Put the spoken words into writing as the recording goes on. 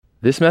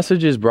This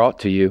message is brought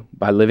to you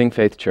by Living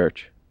Faith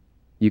Church.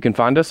 You can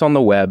find us on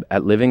the web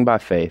at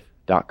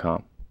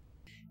livingbyfaith.com.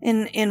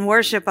 In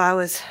worship, I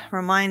was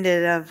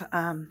reminded of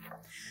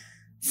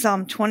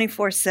Psalm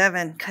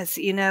 24:7, because,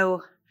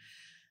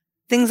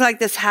 things like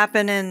this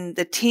happen, and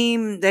the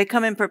team, they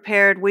come in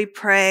prepared. We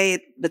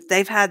pray, but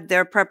they've had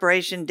their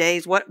preparation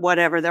days,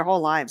 whatever, their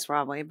whole lives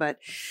probably. But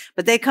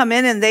they come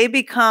in and they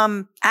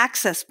become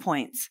access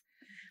points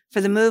for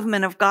the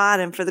movement of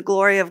God and for the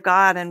glory of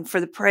God and for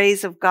the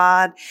praise of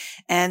God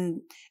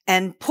and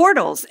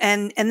portals.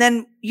 And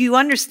then you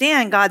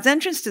understand God's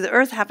entrance to the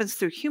earth happens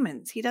through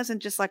humans. He doesn't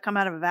just come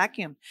out of a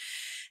vacuum.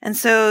 And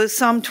so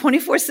Psalm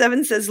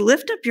 24:7 says,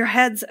 "Lift up your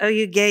heads, O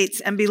you gates,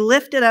 and be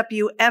lifted up,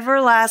 you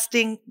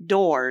everlasting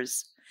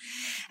doors."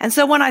 And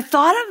so when I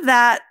thought of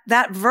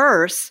that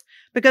verse,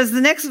 because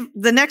the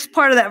next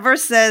part of that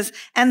verse says,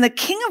 "And the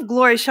King of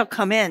glory shall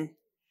come in."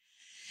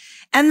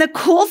 And the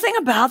cool thing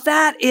about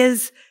that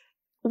is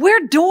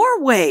we're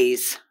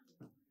doorways.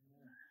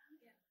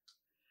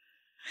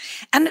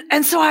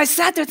 And so I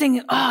sat there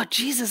thinking, oh,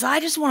 Jesus, I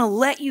just want to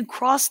let you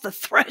cross the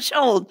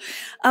threshold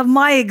of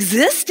my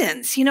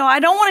existence. I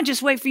don't want to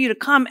just wait for you to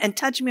come and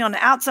touch me on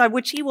the outside,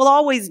 which he will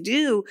always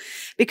do,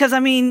 because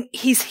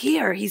he's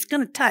here. He's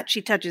going to touch.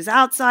 He touches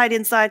outside,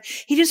 inside.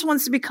 He just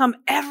wants to become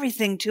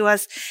everything to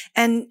us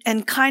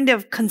and kind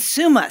of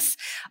consume us.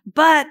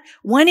 But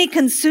when he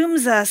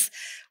consumes us,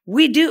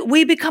 we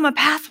become a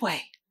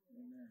pathway.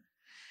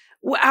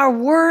 Our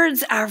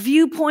words, our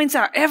viewpoints,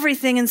 our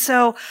everything. And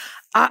so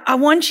I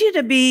want you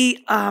to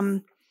be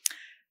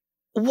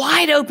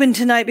wide open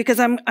tonight, because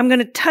I'm going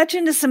to touch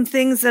into some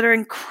things that are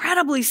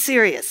incredibly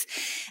serious.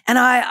 And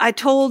I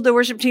told the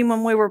worship team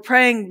when we were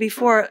praying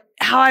before,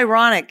 how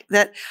ironic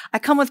that I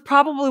come with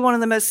probably one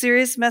of the most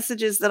serious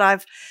messages that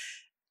I've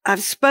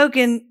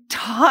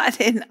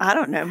taught in, I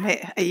don't know,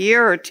 a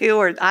year or two,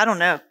 or I don't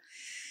know.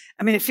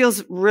 It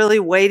feels really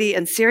weighty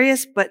and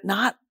serious, but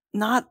not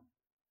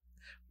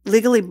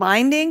legally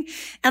binding.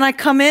 And I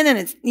come in and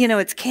it's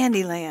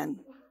Candyland.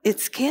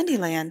 It's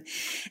Candyland.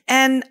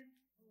 And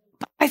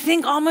I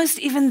think almost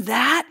even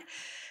that,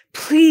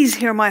 please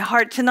hear my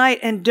heart tonight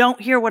and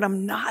don't hear what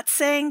I'm not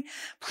saying.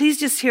 Please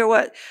just hear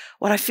what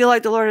I feel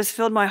like the Lord has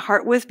filled my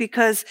heart with,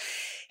 because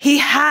he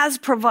has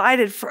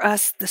provided for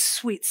us the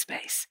sweet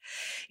space.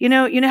 You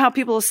know how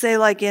people will say,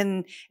 like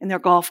in their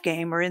golf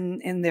game or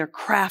in their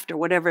craft or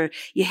whatever,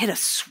 you hit a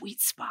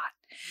sweet spot.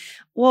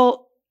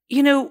 Well,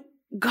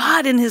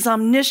 God in his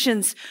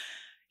omniscience,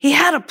 he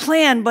had a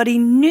plan, but he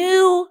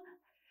knew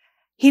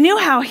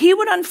how he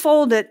would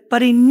unfold it,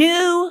 but he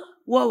knew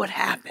what would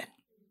happen.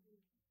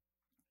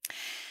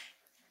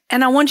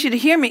 And I want you to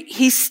hear me.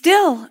 He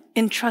still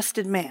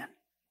entrusted man,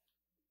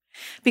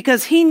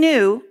 because he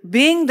knew,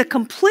 being the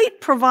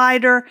complete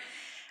provider,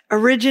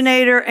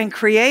 originator, and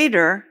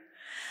creator,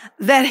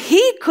 that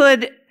he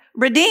could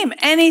redeem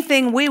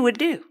anything we would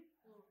do.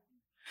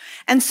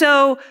 And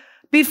so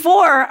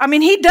before,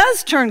 he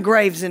does turn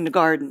graves into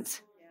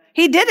gardens.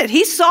 He did it.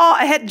 He saw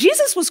ahead.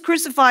 Jesus was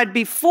crucified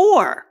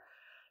before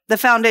the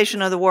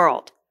foundation of the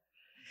world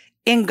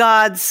in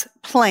God's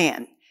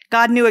plan.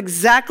 God knew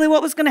exactly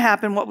what was going to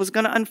happen, what was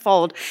going to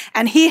unfold,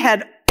 and he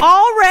had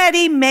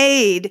already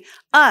made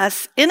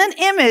us in an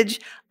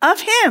image of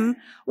him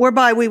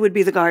whereby we would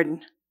be the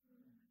garden.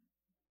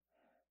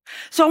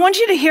 So I want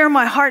you to hear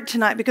my heart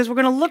tonight, because we're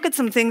going to look at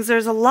some things.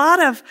 There's a lot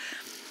of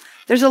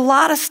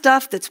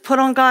stuff that's put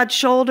on God's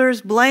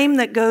shoulders, blame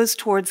that goes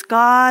towards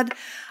God.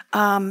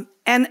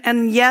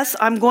 And yes,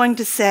 I'm going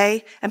to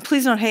say, and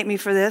please don't hate me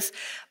for this,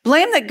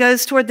 blame that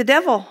goes toward the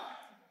devil.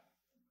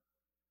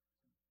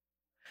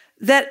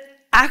 That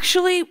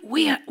actually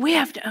we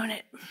have to own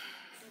it.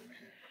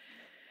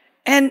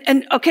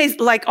 And okay,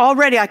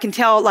 already I can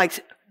tell,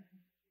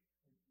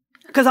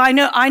 because I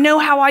know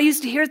how I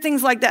used to hear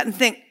things like that and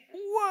think,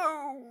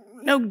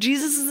 whoa, no,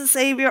 Jesus is the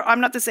Savior.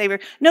 I'm not the Savior.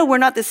 No, we're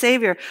not the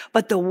Savior.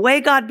 But the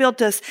way God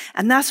built us,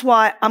 and that's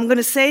why I'm going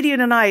to say to you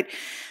tonight,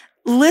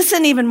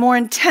 listen even more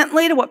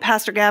intently to what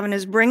Pastor Gavin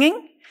is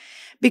bringing,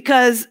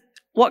 because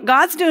what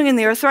God's doing in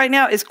the earth right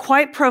now is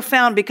quite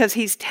profound, because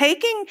he's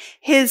taking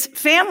his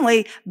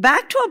family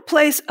back to a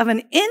place of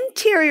an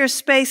interior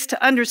space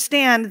to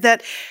understand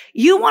that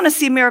you want to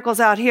see miracles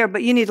out here,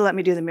 but you need to let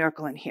me do the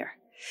miracle in here.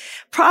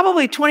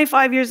 Probably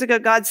 25 years ago,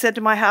 God said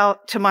to my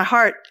heart,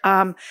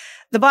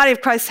 the body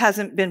of Christ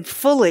hasn't been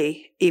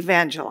fully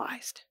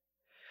evangelized.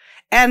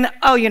 And,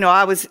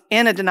 I was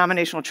in a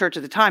denominational church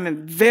at the time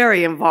and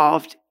very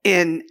involved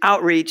in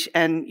outreach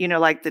and,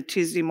 like the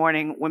Tuesday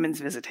morning women's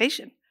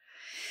visitation.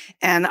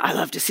 And I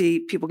love to see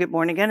people get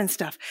born again and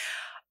stuff.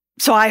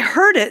 So I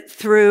heard it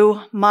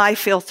through my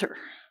filter.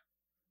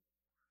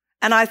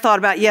 And I thought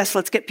about, yes,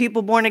 let's get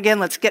people born again.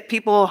 Let's get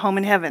people home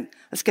in heaven.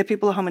 Let's get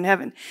people home in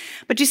heaven.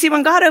 But you see,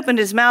 when God opened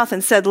his mouth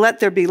and said, let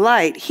there be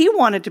light, he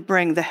wanted to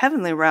bring the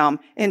heavenly realm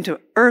into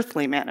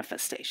earthly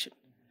manifestation.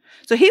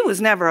 So he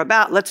was never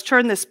about, let's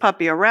turn this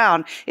puppy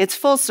around. It's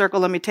full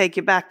circle. Let me take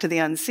you back to the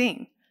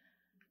unseen.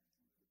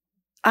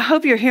 I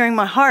hope you're hearing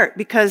my heart,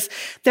 because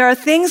there are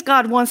things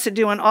God wants to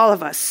do in all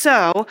of us.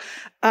 So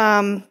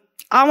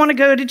I want to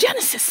go to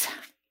Genesis.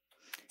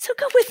 So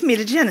go with me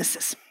to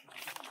Genesis.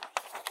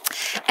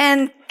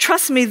 And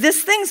trust me,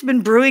 this thing's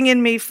been brewing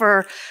in me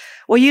for,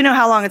 well, you know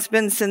how long it's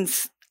been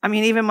since,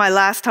 even my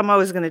last time I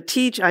was going to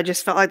teach, I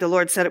just felt like the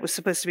Lord said it was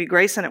supposed to be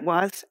grace, and it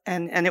was,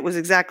 and it was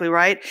exactly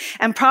right.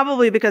 And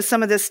probably because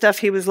some of this stuff,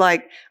 he was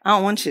like, I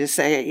don't want you to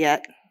say it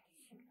yet.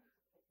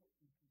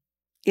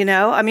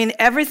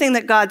 Everything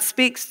that God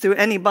speaks through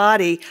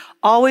anybody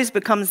always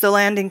becomes the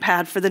landing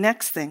pad for the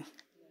next thing.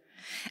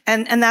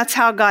 And that's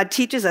how God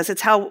teaches us.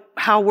 It's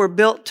how we're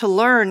built to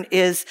learn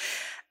is,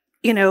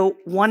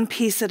 one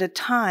piece at a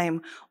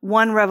time,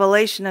 one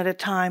revelation at a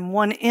time,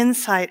 one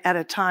insight at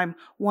a time,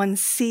 one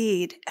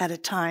seed at a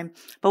time.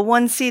 But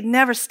one seed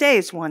never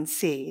stays one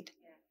seed,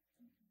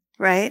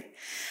 right?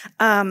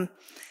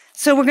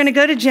 So we're going to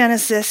go to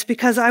Genesis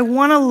because I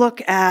want to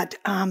look at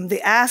the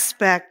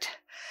aspect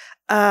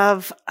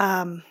of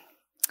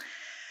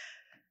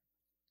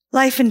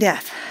life and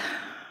death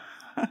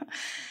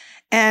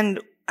and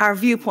our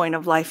viewpoint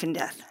of life and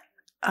death.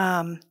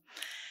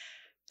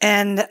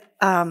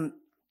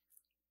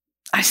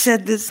 I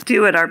said this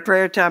too at our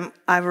prayer time.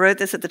 I wrote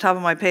this at the top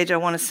of my page. I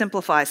want to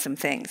simplify some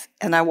things.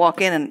 And I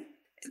walk in and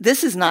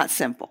this is not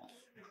simple.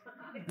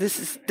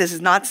 This is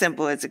not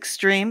simple. It's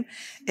extreme.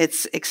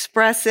 It's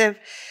expressive.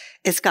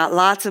 It's got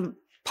lots of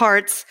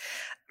parts.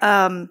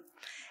 But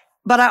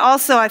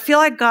I feel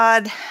like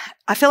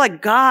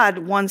God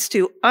wants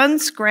to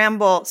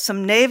unscramble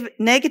some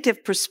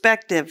negative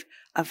perspective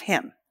of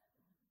him.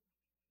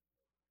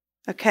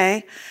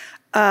 Okay?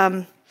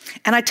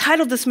 And I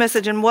titled this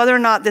message, and whether or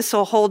not this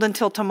will hold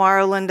until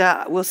tomorrow,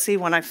 Linda, we'll see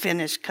when I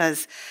finish,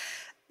 because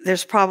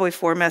there's probably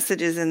 4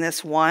 messages in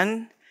this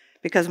one,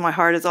 because my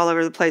heart is all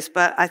over the place.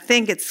 But I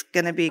think it's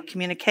going to be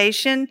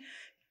communication,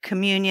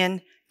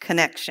 communion,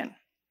 connection.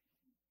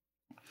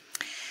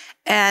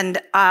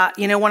 And,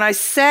 when I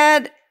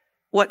said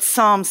what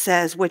Psalm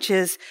says, which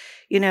is,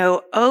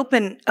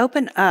 open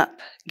up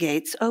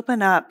gates,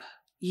 open up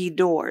ye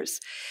doors.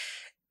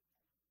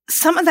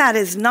 Some of that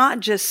is not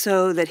just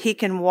so that he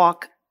can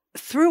walk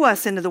through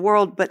us into the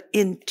world, but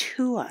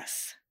into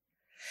us.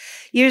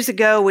 Years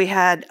ago, we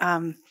had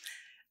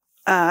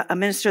a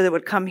minister that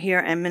would come here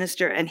and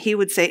minister, and he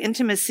would say,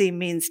 intimacy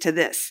means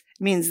this,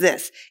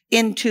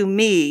 into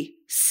me,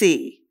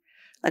 see.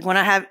 Like when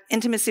I have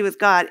intimacy with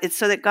God, it's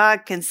so that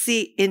God can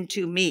see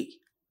into me.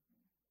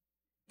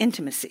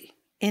 Intimacy,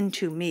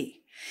 into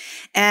me.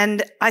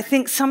 And I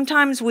think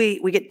sometimes we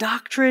get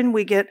doctrine,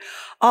 we get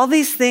all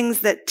these things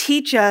that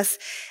teach us,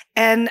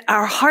 and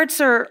our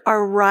hearts are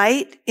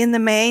right in the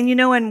main,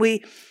 and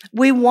we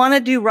want to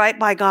do right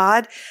by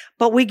God,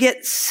 but we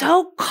get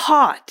so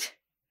caught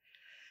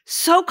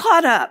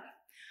up.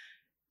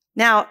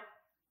 Now,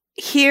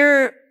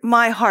 hear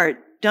my heart.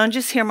 Don't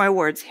just hear my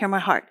words, hear my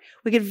heart.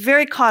 We get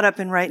very caught up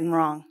in right and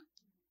wrong.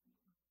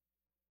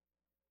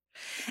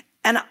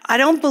 And I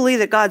don't believe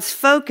that God's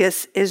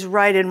focus is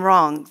right and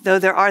wrong, though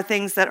there are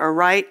things that are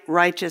right,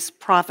 righteous,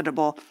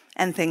 profitable,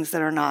 and things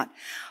that are not.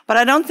 But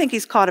I don't think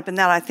he's caught up in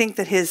that. I think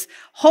that his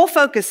whole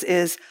focus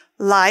is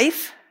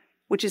life,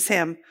 which is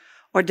him,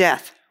 or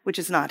death, which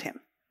is not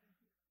him.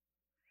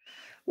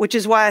 Which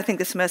is why I think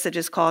this message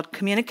is called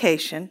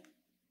communication,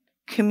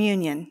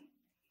 communion,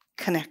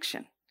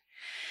 connection.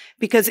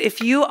 Because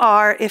if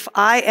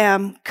I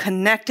am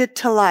connected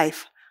to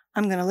life,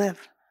 I'm going to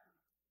live.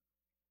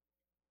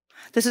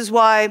 This is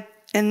why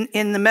in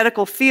the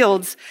medical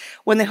fields,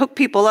 when they hook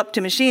people up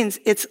to machines,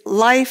 it's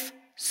life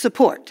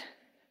support.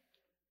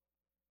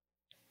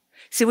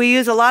 See, we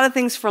use a lot of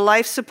things for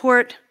life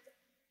support,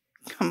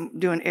 I'm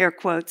doing air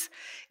quotes,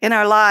 in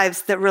our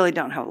lives that really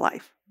don't have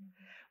life.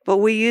 But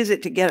we use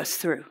it to get us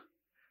through.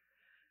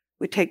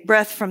 We take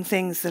breath from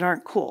things that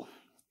aren't cool.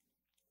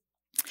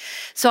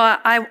 So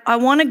I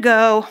want to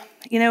go,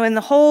 in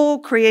the whole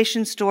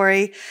creation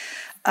story.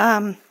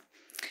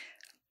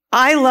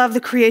 I love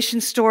the creation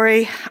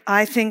story.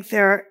 I think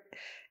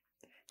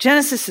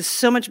Genesis is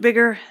so much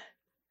bigger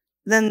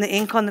than the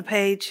ink on the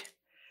page.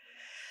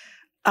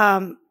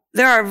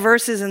 There are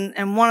verses,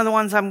 and one of the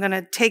ones I'm going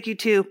to take you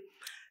to,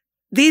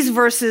 these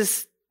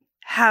verses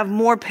have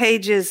more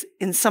pages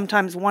in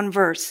sometimes one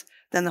verse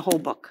than the whole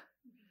book.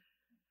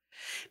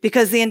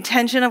 Because the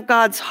intention of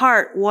God's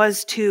heart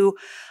was to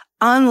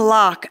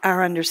unlock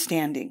our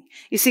understanding.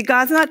 You see,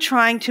 God's not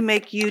trying to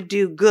make you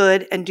do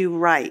good and do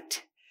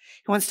right.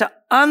 He wants to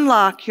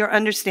unlock your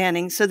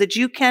understanding so that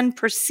you can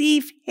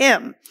perceive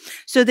him,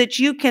 so that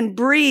you can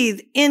breathe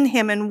in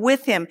him and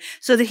with him,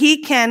 so that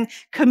he can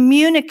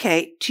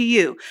communicate to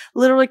you,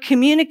 literally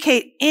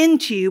communicate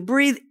into you,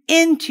 breathe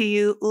into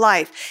you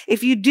life.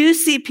 If you do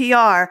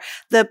CPR,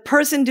 the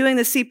person doing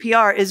the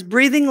CPR is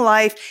breathing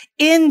life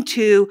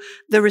into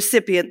the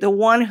recipient, the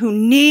one who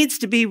needs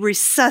to be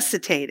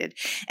resuscitated.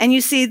 And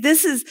you see,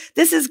 this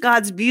is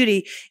God's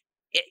beauty.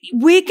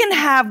 We can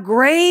have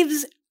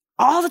graves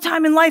all the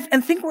time in life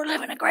and think we're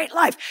living a great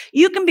life.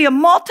 You can be a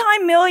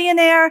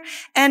multi-millionaire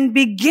and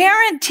be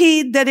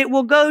guaranteed that it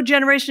will go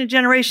generation to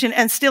generation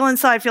and still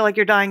inside feel like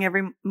you're dying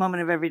every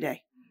moment of every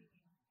day.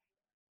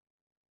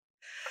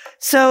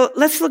 So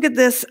let's look at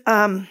this.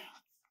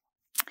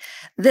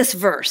 this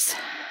verse.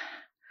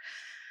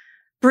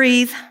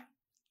 Breathe.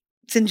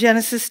 It's in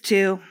Genesis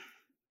 2.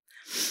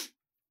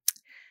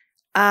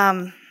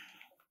 Then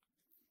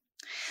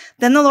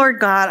the Lord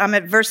God, I'm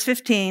at verse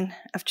 15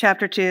 of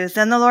chapter 2.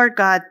 Then the Lord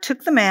God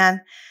took the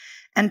man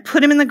and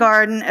put him in the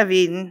Garden of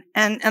Eden.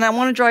 And I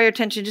want to draw your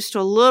attention just to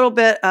a little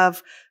bit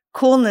of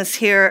coolness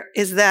here,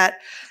 is that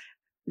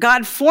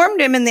God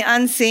formed him in the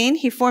unseen.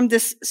 He formed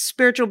this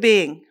spiritual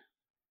being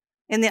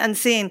in the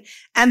unseen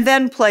and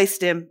then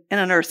placed him in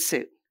an earth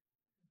suit.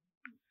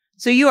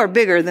 So you are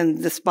bigger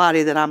than this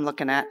body that I'm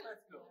looking at.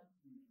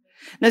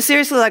 No,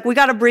 seriously, like, we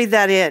got to breathe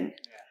that in,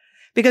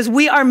 because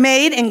we are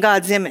made in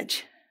God's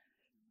image.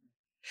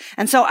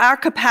 And so our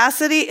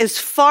capacity is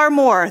far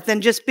more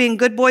than just being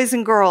good boys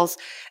and girls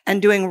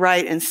and doing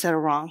right instead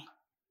of wrong.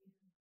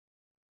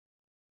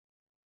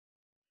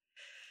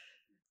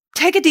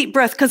 Take a deep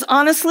breath, because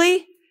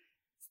honestly,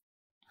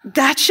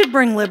 that should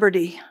bring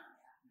liberty.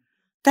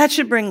 That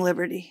should bring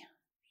liberty.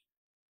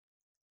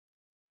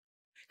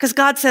 Because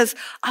God says,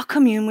 I'll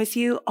commune with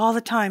you all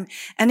the time.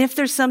 And if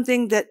there's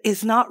something that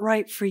is not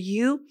right for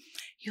you,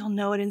 you'll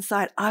know it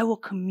inside. I will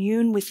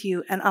commune with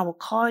you and I will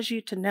cause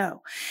you to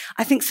know.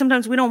 I think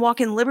sometimes we don't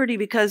walk in liberty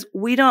because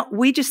we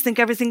just think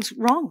everything's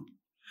wrong.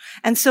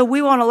 And so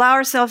we won't allow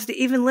ourselves to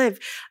even live.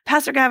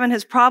 Pastor Gavin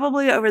has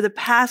probably over the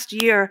past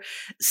year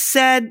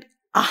said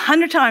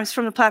 100 times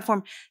from the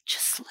platform,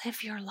 just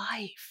live your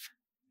life.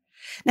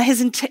 Now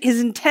his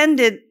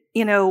intended,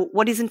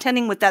 what he's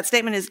intending with that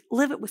statement is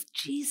live it with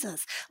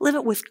Jesus. Live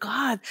it with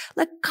God.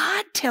 Let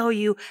God tell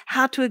you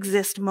how to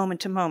exist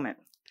moment to moment.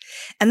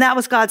 And that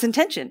was God's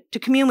intention, to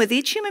commune with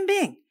each human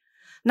being,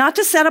 not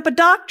to set up a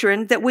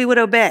doctrine that we would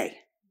obey.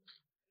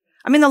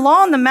 I mean, the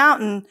law on the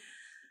mountain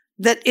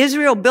that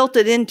Israel built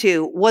it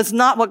into was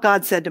not what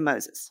God said to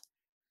Moses.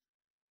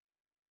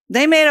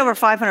 They made over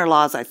 500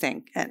 laws, I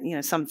think.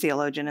 And, some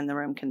theologian in the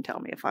room can tell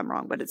me if I'm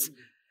wrong, but it's,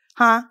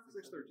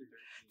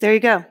 There you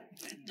go.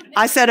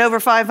 I said over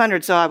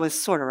 500, so I was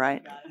sort of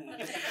right.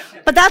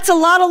 But that's a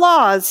lot of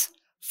laws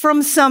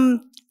from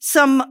some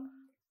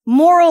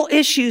moral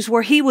issues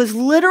where he was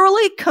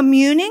literally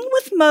communing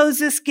with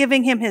Moses,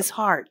 giving him his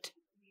heart.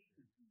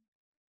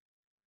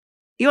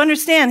 You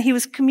understand? He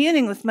was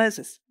communing with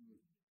Moses.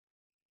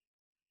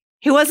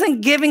 He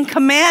wasn't giving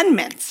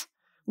commandments.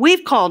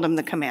 We've called them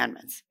the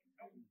commandments.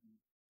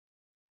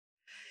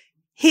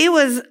 He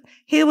was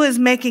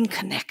making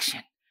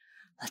connection.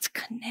 Let's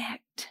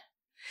connect.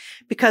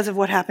 Because of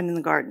what happened in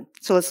the garden.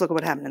 So let's look at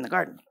what happened in the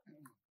garden.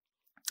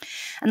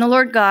 And the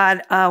Lord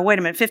God,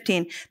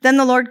 15. Then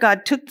the Lord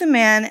God took the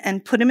man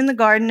and put him in the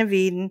Garden of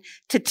Eden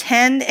to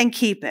tend and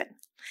keep it.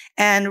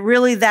 And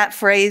really that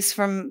phrase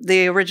from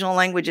the original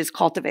language is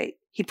cultivate.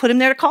 He put him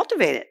there to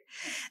cultivate it.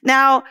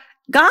 Now,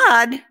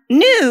 God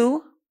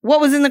knew what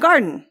was in the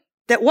garden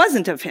that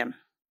wasn't of him.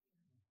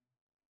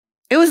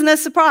 It was no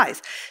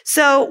surprise.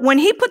 So when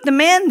he put the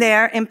man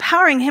there,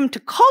 empowering him to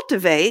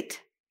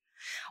cultivate,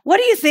 what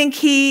do you think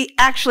he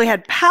actually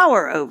had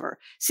power over?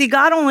 See,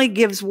 God only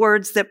gives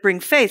words that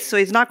bring faith. So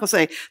he's not going to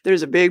say,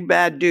 there's a big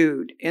bad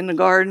dude in the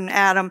garden,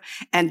 Adam,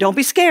 and don't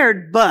be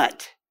scared,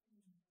 but.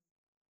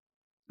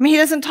 I mean, he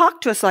doesn't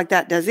talk to us like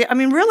that, does he? I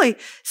mean, really,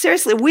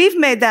 seriously, we've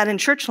made that in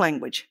church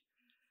language.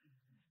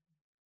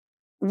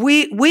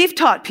 We've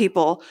taught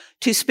people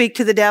to speak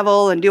to the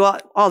devil and do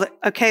all the,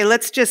 okay,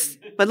 let's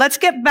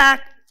get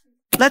back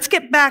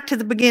to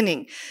the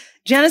beginning.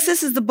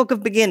 Genesis is the book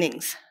of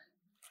beginnings.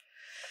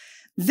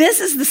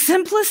 This is the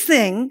simplest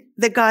thing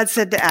that God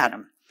said to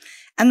Adam.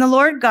 And the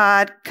Lord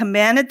God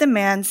commanded the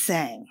man,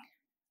 saying,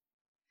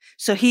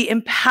 so he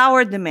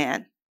empowered the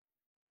man.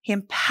 He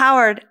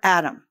empowered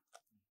Adam.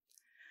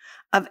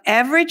 Of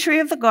every tree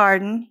of the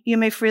garden, you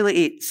may freely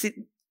eat. See,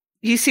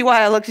 you see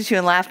why I looked at you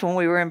and laughed when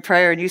we were in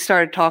prayer and you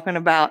started talking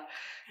about,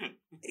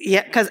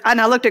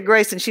 and I looked at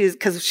Grace and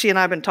because she and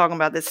I have been talking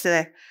about this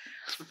today.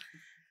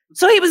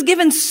 So he was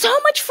given so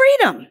much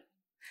freedom.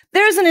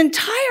 There's an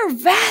entire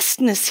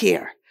vastness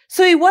here.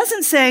 So he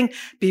wasn't saying,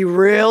 be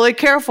really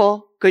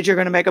careful because you're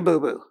going to make a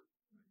boo-boo.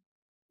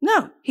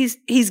 No,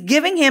 he's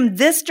giving him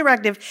this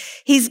directive.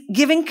 He's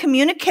giving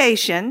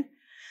communication.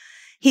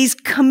 He's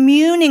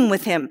communing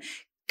with him.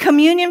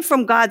 Communion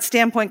from God's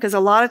standpoint, because a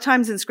lot of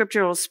times in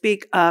scripture it will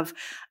speak of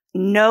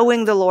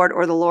knowing the Lord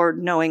or the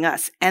Lord knowing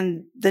us.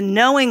 And the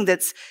knowing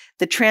that's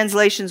the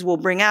translations will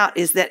bring out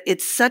is that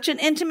it's such an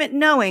intimate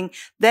knowing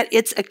that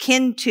it's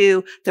akin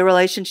to the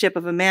relationship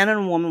of a man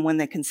and a woman when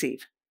they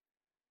conceive.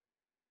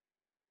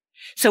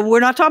 So we're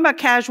not talking about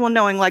casual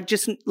knowing, like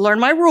just learn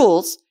my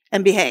rules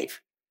and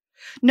behave.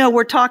 No,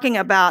 we're talking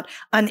about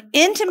an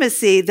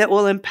intimacy that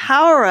will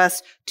empower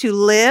us to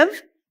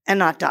live and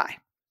not die.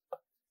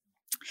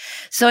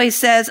 So he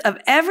says, of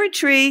every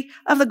tree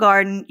of the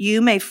garden,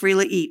 you may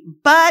freely eat.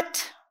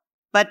 But,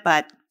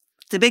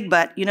 it's a big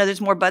but. You know, there's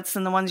more buts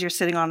than the ones you're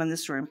sitting on in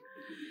this room.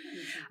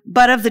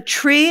 But of the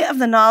tree of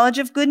the knowledge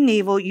of good and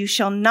evil, you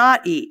shall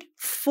not eat.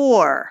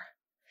 For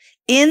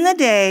in the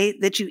day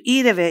that you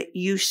eat of it,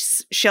 you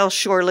shall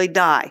surely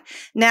die.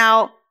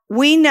 Now,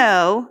 we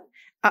know,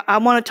 I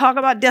want to talk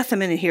about death a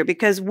minute here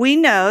because we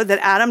know that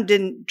Adam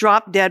didn't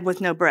drop dead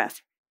with no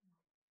breath.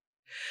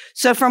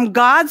 So from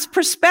God's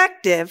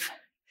perspective,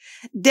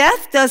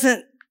 death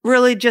doesn't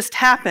really just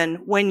happen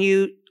when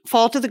you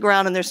fall to the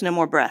ground and there's no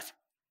more breath.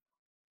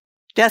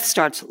 Death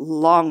starts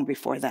long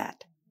before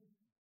that.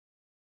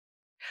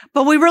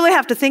 But we really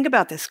have to think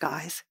about this,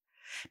 guys,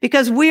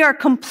 because we are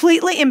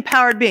completely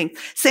empowered beings.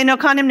 Say no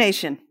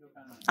condemnation.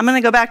 I'm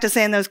going to go back to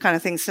saying those kind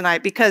of things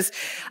tonight because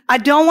I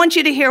don't want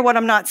you to hear what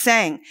I'm not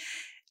saying.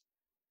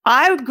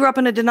 I grew up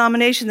in a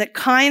denomination that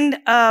kind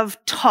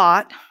of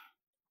taught,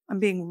 I'm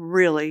being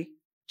really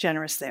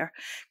generous there,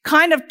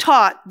 kind of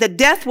taught that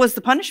death was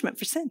the punishment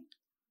for sin.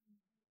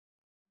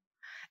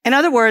 In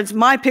other words,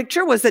 my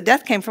picture was that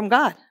death came from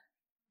God.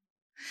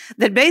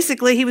 That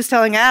basically he was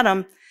telling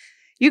Adam,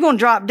 you're going to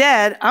drop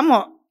dead.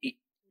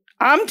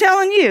 I'm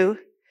telling you,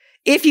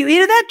 if you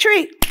eat of that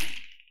tree,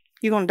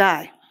 you're going to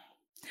die.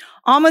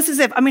 Almost as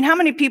if, how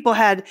many people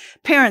had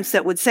parents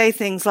that would say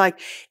things like,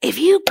 if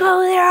you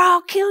go there,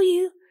 I'll kill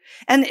you.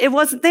 And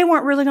they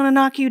weren't really going to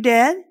knock you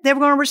dead. They were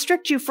going to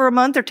restrict you for a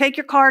month or take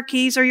your car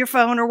keys or your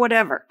phone or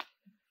whatever.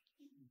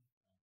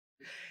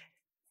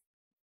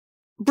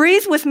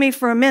 Breathe with me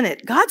for a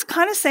minute. God's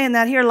kind of saying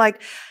that here,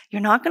 like,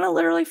 you're not going to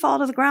literally fall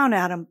to the ground,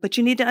 Adam, but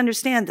you need to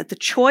understand that the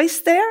choice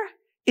there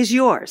is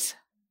yours.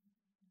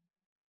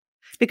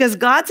 Because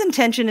God's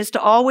intention is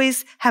to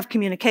always have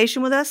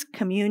communication with us,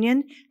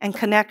 communion and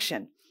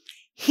connection.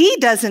 He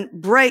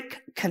doesn't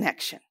break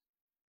connection.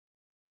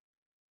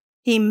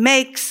 He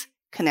makes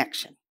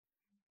connection.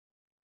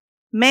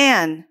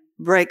 Man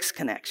breaks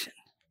connection.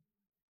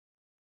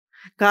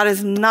 God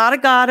is not a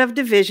God of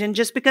division.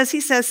 Just because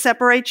he says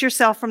separate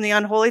yourself from the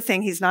unholy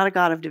thing, he's not a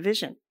God of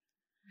division.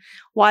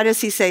 Why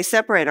does he say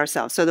separate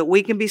ourselves? So that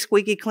we can be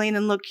squeaky clean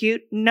and look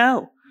cute?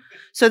 No.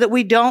 So that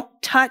we don't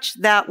touch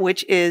that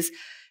which is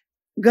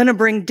going to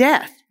bring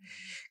death.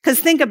 Because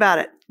think about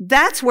it.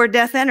 That's where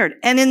death entered.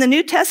 And in the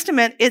New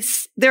Testament,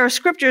 there are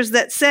scriptures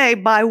that say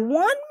by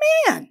one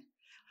man,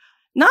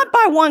 not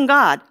by one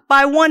God,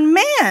 by one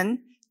man,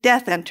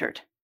 death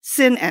entered.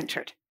 Sin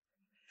entered.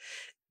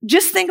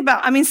 Just think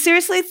about,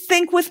 seriously,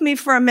 think with me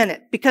for a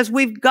minute because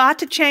we've got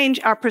to change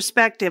our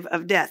perspective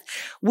of death.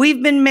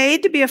 We've been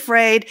made to be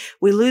afraid.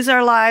 We lose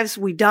our lives.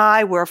 We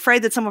die. We're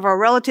afraid that some of our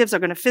relatives are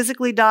going to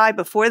physically die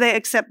before they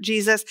accept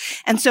Jesus.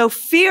 And so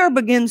fear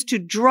begins to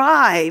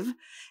drive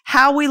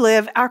how we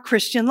live our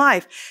Christian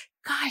life.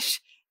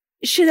 Gosh,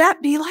 should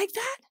that be like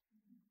that?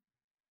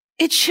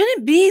 It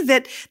shouldn't be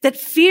that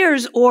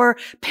fears or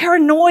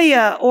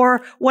paranoia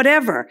or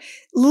whatever.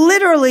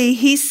 Literally,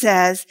 he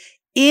says,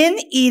 in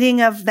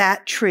eating of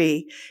that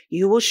tree,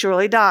 you will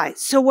surely die.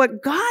 So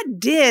what God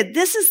did,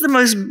 this is the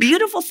most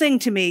beautiful thing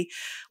to me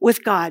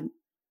with God.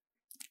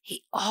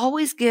 He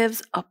always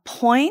gives a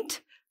point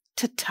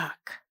to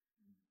tuck,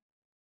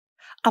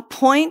 a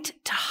point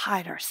to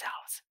hide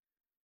ourselves,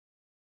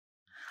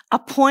 a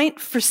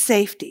point for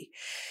safety.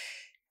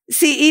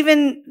 See,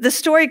 even the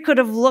story could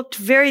have looked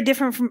very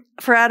different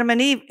for Adam and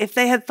Eve if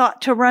they had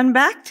thought to run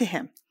back to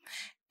him.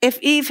 If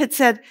Eve had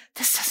said,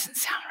 this doesn't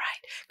sound right.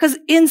 Because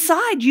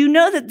inside, you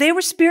know that they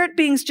were spirit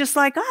beings just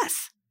like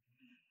us.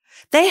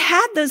 They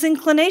had those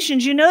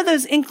inclinations. You know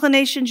those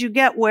inclinations you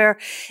get where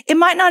it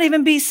might not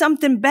even be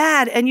something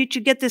bad, and you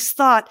should get this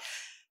thought,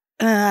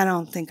 I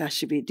don't think I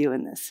should be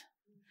doing this,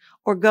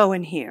 or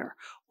going here,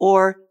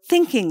 or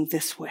thinking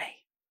this way.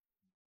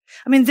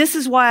 This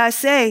is why I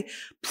say,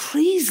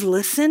 please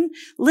listen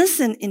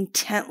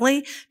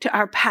intently to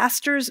our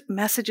pastor's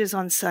messages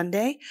on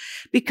Sunday,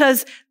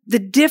 because the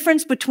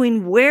difference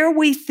between where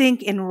we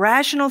think in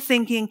rational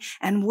thinking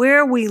and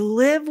where we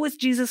live with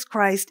Jesus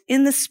Christ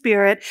in the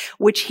Spirit,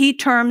 which he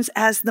terms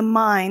as the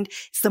mind,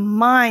 it's the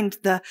mind,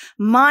 the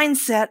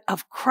mindset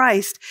of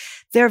Christ.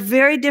 They're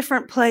very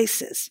different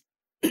places.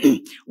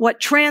 What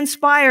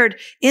transpired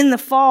in the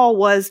fall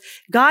was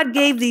God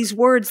gave these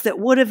words that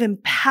would have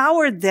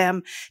empowered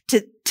them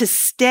to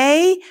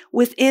stay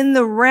within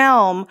the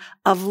realm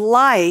of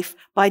life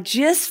by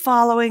just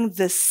following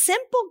the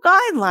simple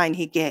guideline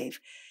he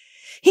gave.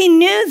 He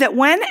knew that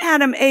when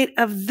Adam ate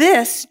of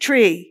this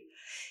tree,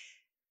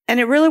 and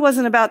it really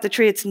wasn't about the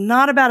tree, it's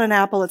not about an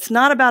apple, it's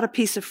not about a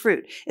piece of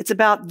fruit, it's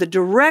about the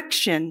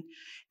direction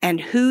and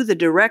who the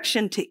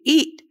direction to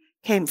eat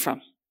came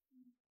from.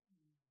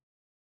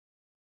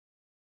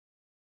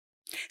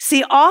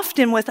 See,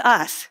 often with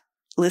us,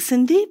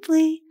 listen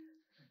deeply.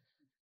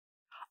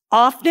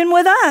 Often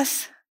with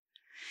us,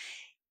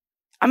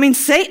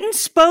 Satan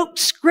spoke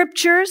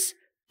scriptures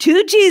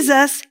to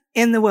Jesus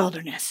in the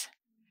wilderness.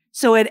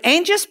 So it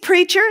ain't just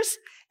preachers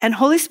and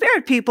Holy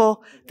Spirit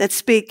people that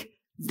speak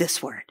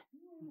this word.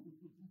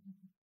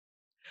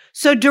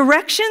 So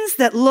directions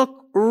that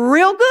look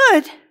real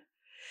good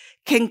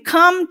can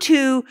come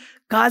to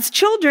God's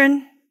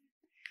children.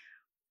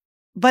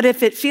 But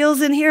if it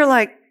feels in here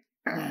like,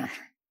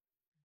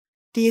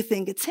 do you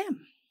think it's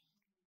him?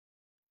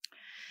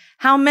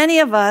 How many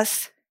of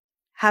us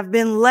have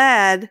been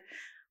led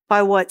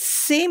by what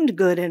seemed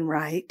good and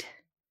right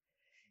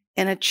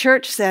in a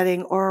church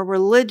setting or a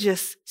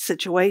religious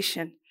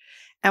situation,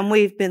 And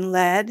we've been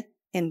led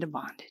into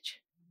bondage.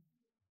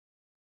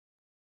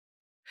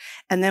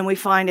 And then we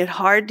find it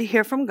hard to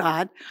hear from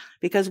God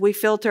because we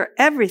filter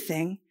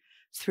everything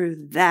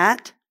through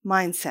that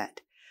mindset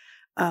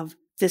of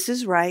this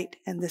is right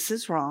and this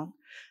is wrong.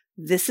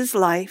 This is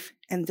life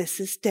and this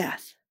is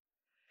death.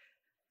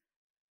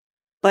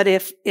 But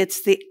if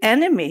it's the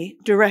enemy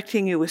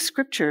directing you with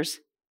scriptures,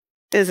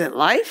 is it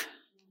life?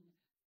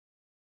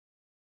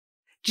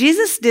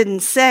 Jesus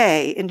didn't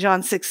say in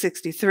John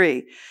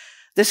 6:63,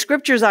 the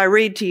scriptures I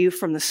read to you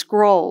from the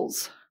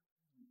scrolls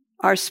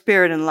are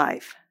spirit and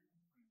life.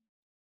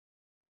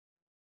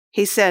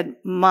 He said,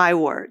 my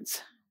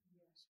words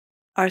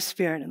are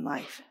spirit and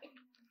life.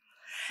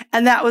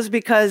 And that was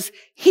because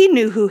he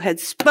knew who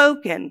had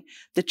spoken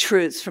the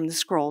truths from the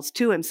scrolls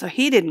to him. So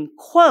he didn't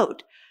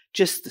quote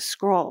just the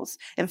scrolls.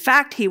 In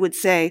fact, he would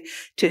say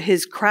to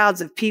his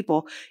crowds of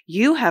people,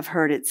 you have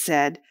heard it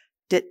said,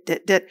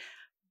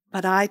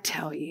 but I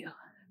tell you.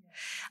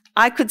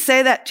 I could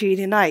say that to you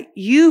tonight.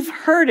 You've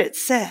heard it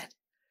said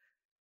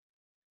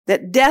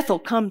that death will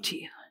come to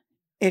you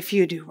if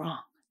you do wrong.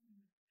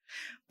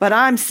 But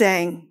I'm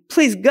saying,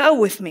 please go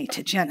with me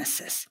to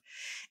Genesis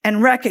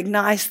and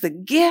recognize the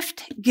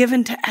gift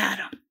given to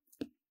Adam.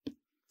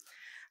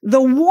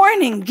 The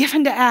warning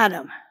given to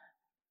Adam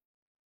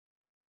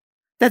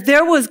that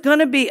there was going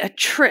to be a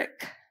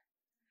trick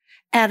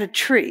at a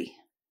tree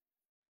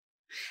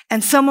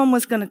and someone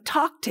was going to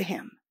talk to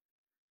him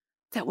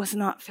that was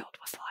not filled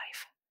with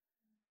life.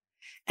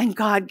 And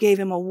God gave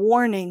him a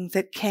warning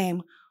that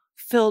came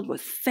filled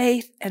with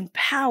faith and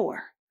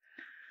power,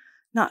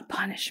 not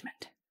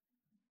punishment.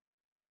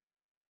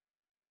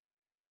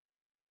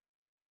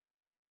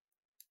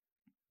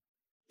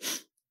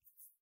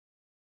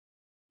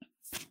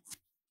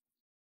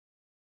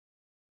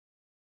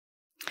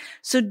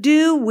 So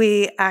do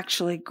we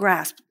actually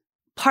grasp?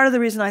 Part of the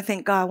reason I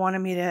think God wanted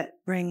me to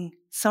bring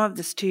some of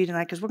this to you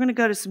tonight, because we're going to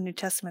go to some New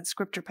Testament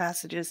scripture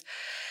passages,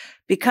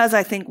 because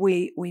I think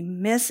we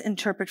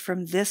misinterpret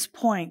from this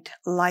point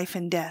life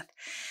and death.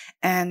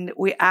 And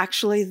we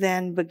actually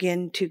then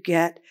begin to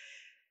get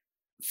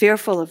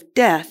fearful of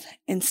death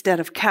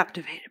instead of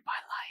captivated by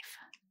life.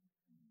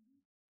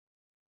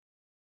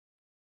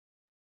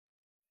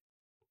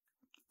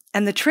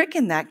 And the trick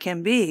in that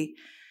can be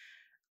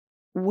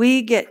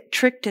we get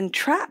tricked and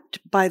trapped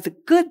by the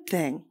good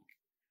thing,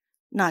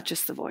 not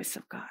just the voice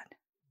of God.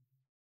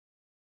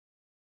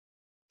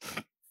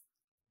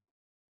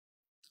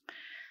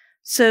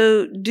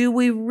 So, do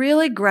we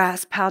really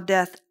grasp how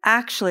death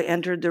actually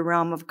entered the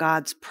realm of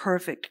God's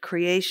perfect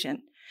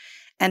creation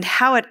and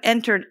how it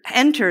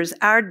enters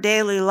our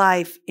daily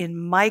life in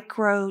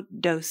micro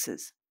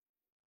doses?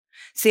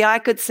 See, I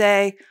could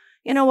say,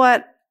 you know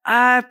what?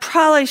 I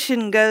probably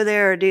shouldn't go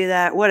there or do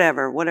that,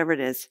 whatever it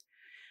is.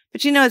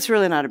 But you know, it's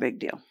really not a big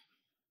deal.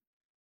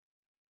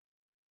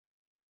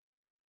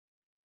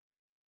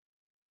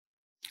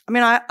 I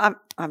mean,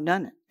 I've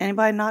done it.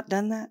 Anybody not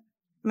done that?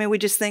 I mean, we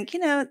just think, you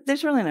know,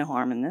 there's really no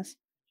harm in this.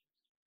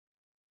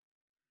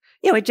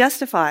 Yeah, we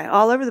justify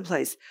all over the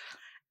place.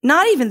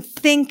 Not even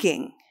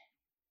thinking.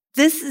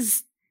 This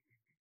is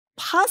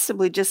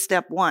possibly just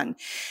step one.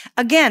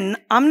 Again,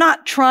 I'm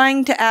not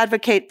trying to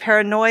advocate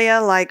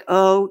paranoia like,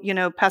 oh, you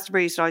know, Pastor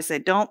Brady used to always say,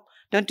 don't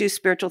do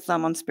spiritual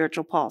thumb on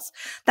spiritual pulse.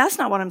 That's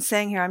not what I'm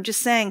saying here. I'm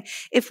just saying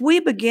if we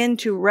begin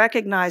to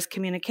recognize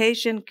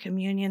communication,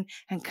 communion,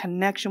 and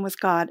connection with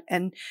God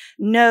and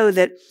know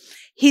that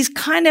he's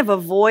kind of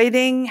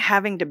avoiding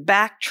having to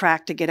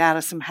backtrack to get out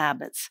of some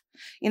habits.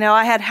 You know,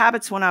 I had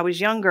habits when I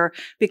was younger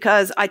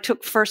because I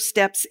took first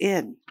steps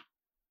in.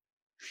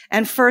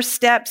 And first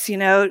steps, you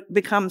know,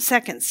 become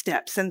second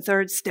steps and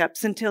third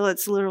steps until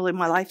it's literally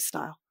my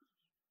lifestyle.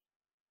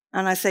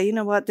 And I say, you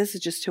know what? This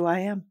is just who I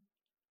am.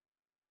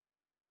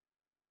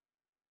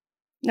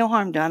 No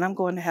harm done. I'm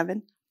going to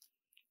heaven.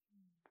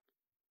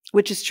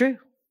 Which is true.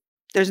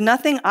 There's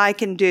nothing I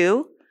can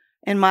do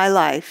in my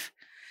life.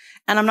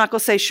 And I'm not going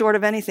to say short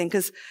of anything,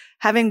 because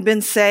having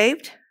been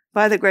saved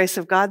by the grace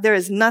of God, there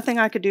is nothing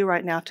I could do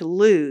right now to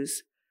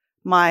lose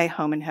my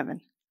home in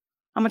heaven.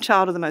 I'm a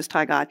child of the Most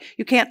High God.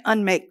 You can't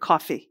unmake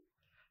coffee.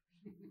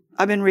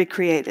 I've been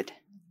recreated.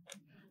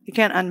 You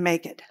can't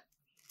unmake it.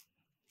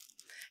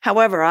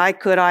 However, I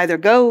could either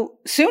go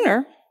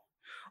sooner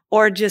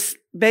or just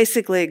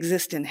basically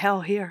exist in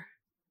hell here.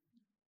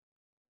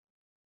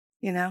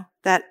 You know,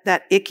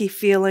 that icky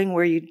feeling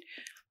where you're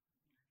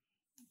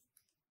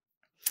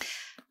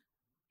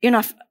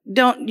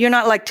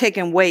not like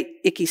taking weight,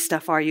 icky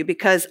stuff, are you?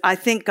 Because I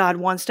think God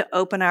wants to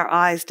open our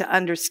eyes to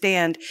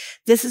understand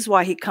this is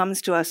why he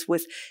comes to us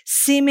with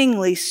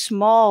seemingly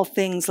small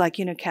things like,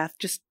 you know, Kath,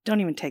 just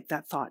don't even take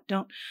that thought.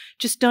 Don't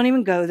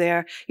even go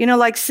there. You know,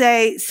 like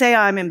say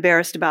I'm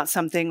embarrassed about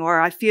something, or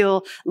I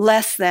feel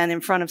less than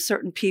in front of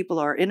certain people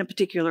or in a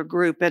particular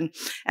group. And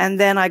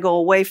then I go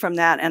away from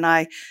that and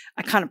I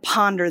kind of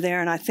ponder there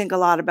and I think a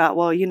lot about,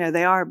 well, you know,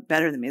 they are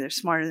better than me. They're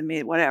smarter than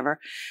me, whatever,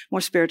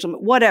 more spiritual,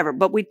 whatever.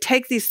 But we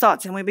take these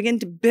thoughts and we begin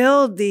to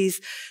build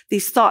these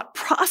thought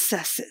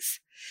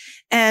processes.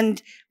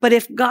 But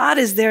if God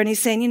is there and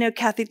he's saying, you know,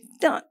 Kathy,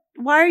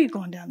 why are you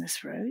going down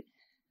this road?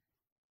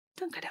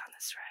 Don't go down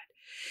this road.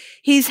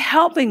 He's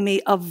helping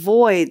me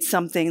avoid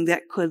something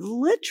that could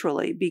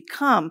literally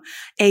become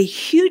a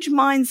huge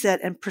mindset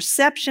and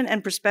perception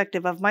and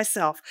perspective of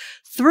myself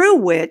through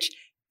which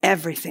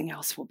everything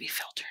else will be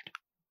filtered.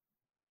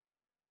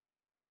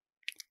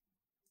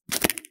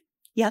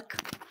 Yuck,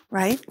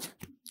 right?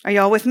 Are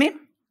y'all with me?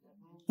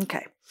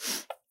 Okay.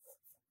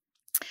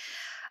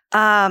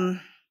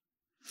 And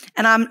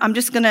I'm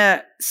just going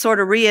to sort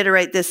of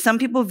reiterate this. Some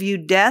people view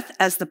death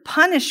as the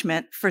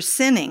punishment for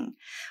sinning,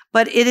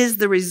 but it is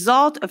the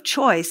result of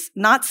choice,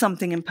 not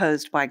something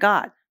imposed by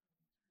God.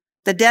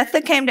 The death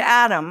that came to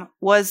Adam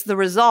was the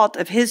result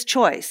of his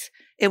choice.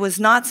 It was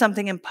not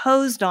something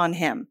imposed on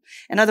him.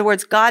 In other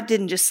words, God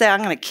didn't just say,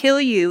 I'm going to kill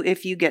you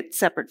if you get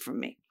separate from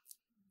me.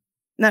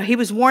 No, he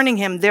was warning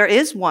him, there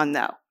is one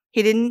though.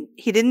 He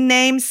didn't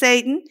name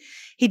Satan.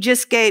 He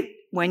just gave,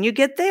 when you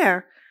get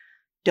there,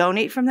 don't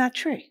eat from that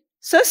tree.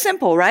 So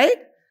simple, right?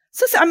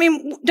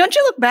 Don't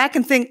you look back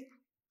and think,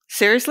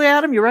 seriously,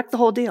 Adam, you wrecked the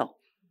whole deal.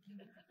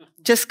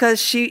 Just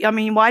because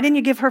why didn't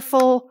you give her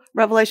full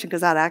revelation?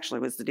 Because that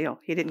actually was the deal.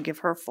 He didn't give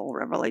her full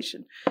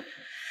revelation.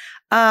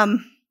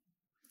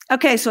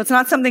 Okay, so it's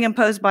not something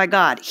imposed by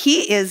God.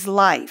 He is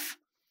life.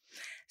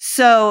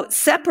 So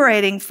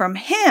separating from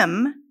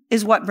him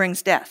is what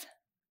brings death.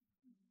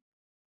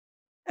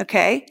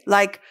 Okay,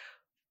 like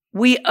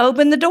we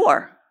open the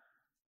door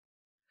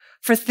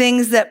for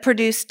things that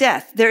produce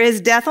death. There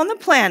is death on the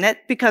planet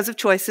because of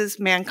choices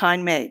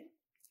mankind made.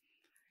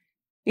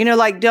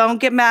 Like don't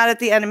get mad at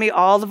the enemy,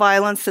 all the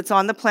violence that's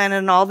on the planet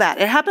and all that.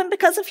 It happened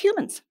because of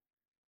humans.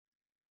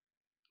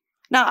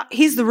 Now,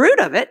 he's the root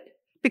of it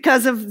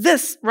because of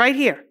this right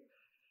here.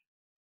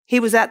 He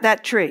was at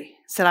that tree,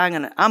 said, I'm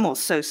gonna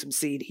sow some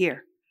seed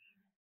here.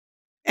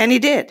 And he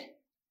did.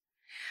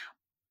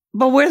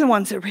 But we're the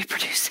ones that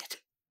reproduce it.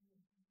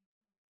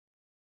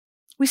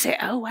 We say,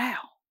 oh, wow,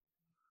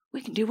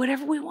 we can do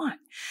whatever we want.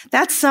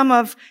 That's some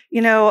of,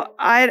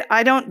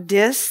 I don't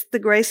diss the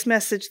grace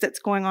message that's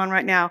going on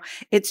right now.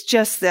 It's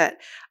just that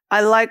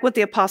I like what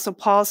the Apostle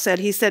Paul said.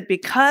 He said,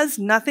 because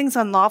nothing's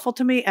unlawful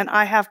to me and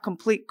I have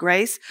complete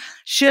grace,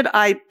 should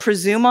I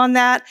presume on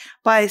that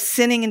by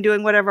sinning and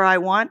doing whatever I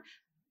want?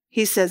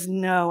 He says,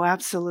 no,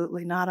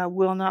 absolutely not. I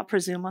will not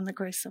presume on the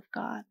grace of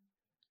God.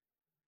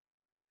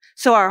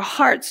 So our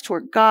hearts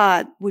toward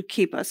God would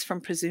keep us from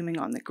presuming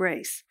on the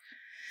grace.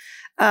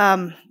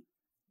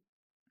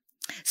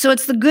 So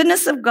it's the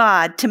goodness of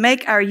God to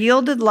make our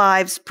yielded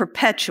lives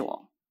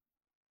perpetual.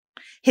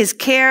 His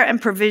care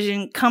and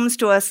provision comes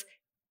to us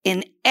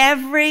in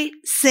every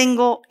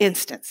single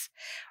instance.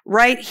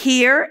 Right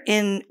here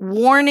in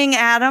warning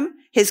Adam,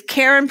 his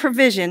care and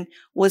provision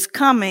was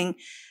coming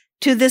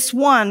to this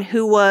one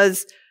who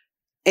was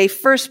a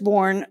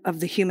firstborn of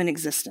the human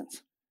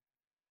existence.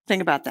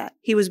 Think about that.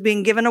 He was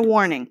being given a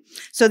warning.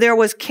 So there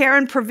was care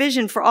and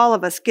provision for all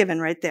of us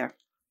given right there.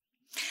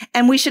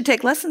 And we should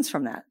take lessons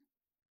from that.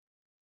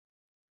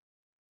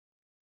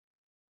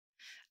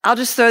 I'll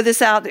just throw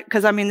this out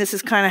because, this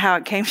is kind of how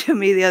it came to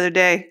me the other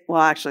day.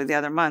 Well, actually, the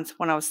other month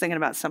when I was thinking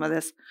about some of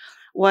this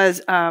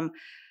was, got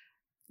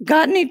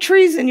any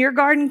trees in your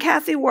garden,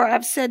 Kathy, where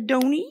I've said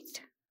don't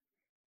eat?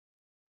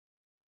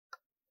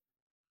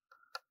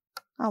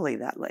 I'll leave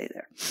that lay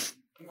there.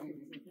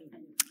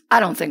 I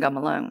don't think I'm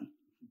alone.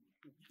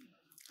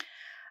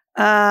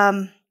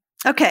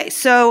 Okay,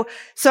 so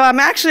I'm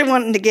actually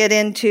wanting to get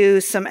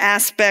into some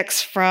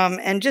aspects from,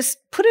 and just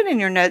put it in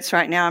your notes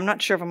right now. I'm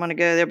not sure if I'm going to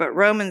go there, but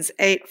Romans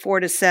 8,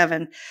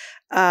 4-7.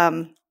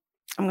 I'm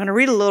going to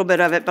read a little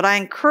bit of it, but I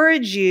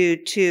encourage you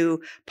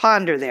to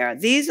ponder there.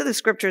 These are the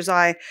scriptures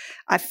I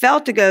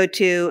felt to go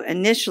to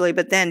initially,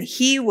 but then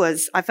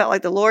I felt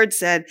like the Lord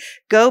said,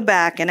 go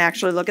back and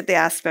actually look at the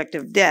aspect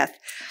of death,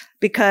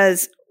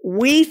 because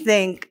we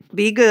think,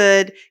 be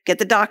good, get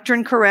the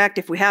doctrine correct.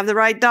 If we have the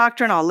right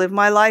doctrine, I'll live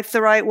my life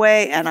the right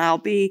way, and I'll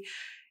be,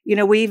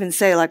 we even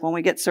say, like, when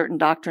we get certain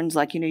doctrines,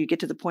 like, you get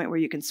to the point where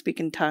you can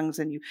speak in tongues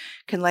and you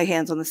can lay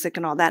hands on the sick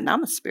and all that, and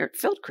I'm a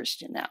spirit-filled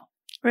Christian now.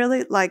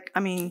 Really?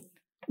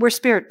 We're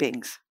spirit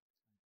beings.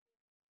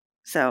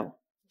 So,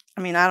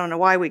 I don't know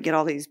why we get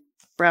all these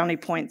brownie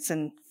points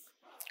and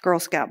Girl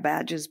Scout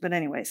badges, but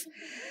anyways.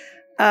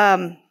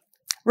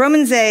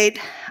 Romans 8,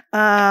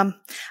 I'm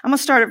going to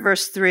start at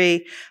verse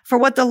 3. For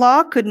what the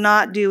law could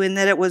not do in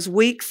that it was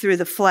weak through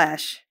the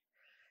flesh.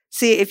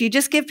 See, if you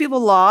just give people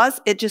laws,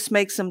 it just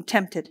makes them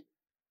tempted.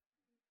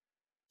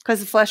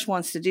 Because the flesh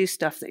wants to do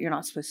stuff that you're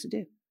not supposed to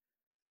do.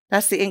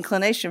 That's the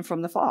inclination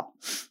from the fall.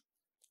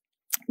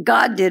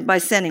 God did by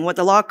sending. What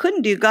the law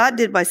couldn't do, God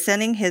did by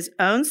sending his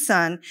own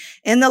son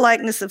in the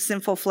likeness of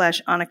sinful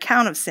flesh on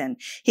account of sin.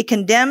 He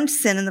condemned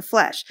sin in the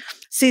flesh.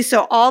 See,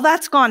 so all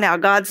that's gone now.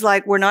 God's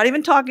like, we're not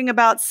even talking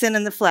about sin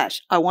in the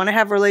flesh. I want to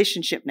have a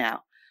relationship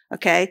now.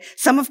 Okay?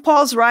 Some of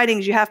Paul's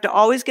writings you have to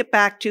always get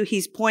back to.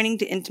 He's pointing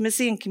to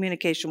intimacy and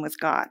communication with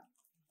God.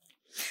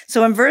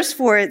 So in verse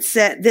 4, it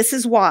said, this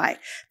is why,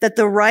 that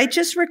the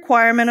righteous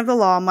requirement of the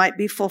law might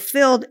be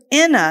fulfilled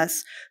in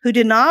us who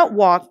do not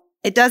walk.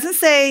 It doesn't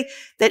say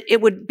that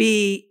it would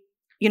be,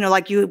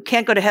 like you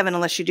can't go to heaven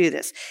unless you do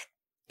this.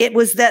 It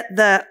was that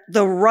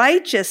the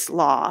righteous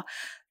law,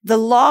 the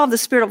law of the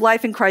Spirit of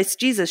life in Christ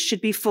Jesus,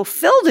 should be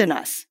fulfilled in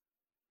us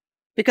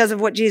because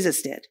of what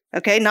Jesus did,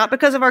 okay? Not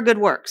because of our good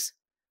works.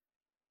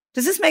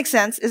 Does this make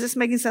sense? Is this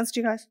making sense to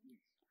you guys?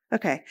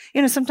 Okay.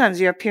 Sometimes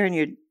you're up here and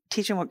you're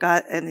teaching what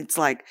God, and it's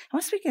like, am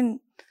I speaking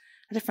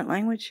a different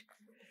language?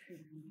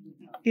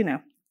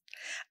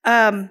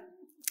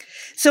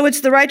 So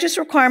it's the righteous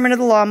requirement of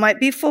the law might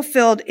be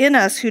fulfilled in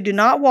us who do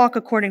not walk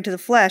according to the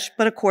flesh,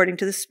 but according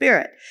to the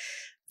Spirit.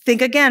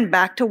 Think again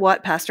back to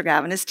what Pastor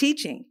Gavin is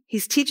teaching.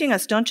 He's teaching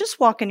us, don't just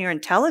walk in your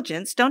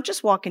intelligence. Don't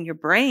just walk in your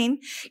brain.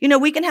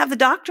 We can have the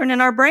doctrine in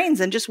our brains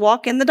and just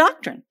walk in the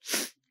doctrine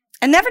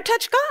and never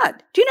touch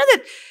God. Do you know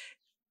that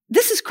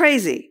this is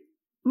crazy?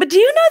 But do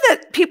you know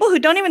that people who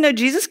don't even know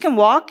Jesus can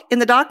walk in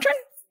the doctrine?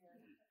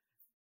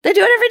 They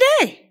do it every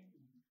day.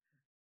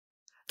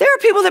 There are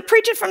people that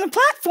preach it from the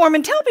platform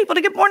and tell people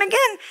to get born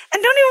again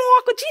and don't even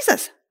walk with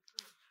Jesus.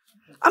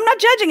 I'm not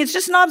judging. It's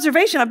just an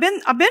observation. I've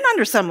been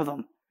under some of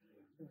them.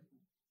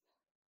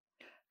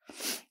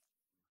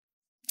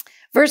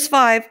 Verse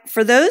 5,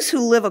 for those who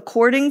live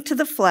according to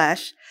the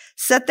flesh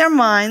set their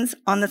minds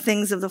on the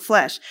things of the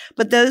flesh,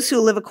 but those who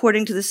live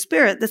according to the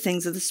Spirit, the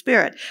things of the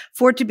Spirit.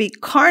 For to be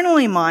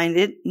carnally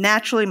minded,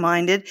 naturally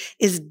minded,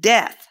 is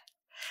death.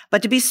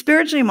 But to be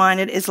spiritually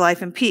minded is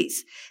life and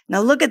peace.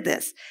 Now look at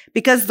this.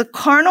 Because the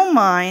carnal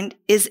mind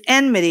is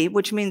enmity,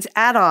 which means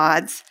at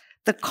odds.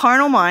 The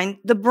carnal mind,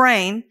 the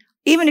brain,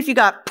 even if you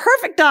got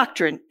perfect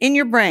doctrine in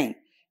your brain,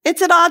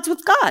 it's at odds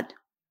with God.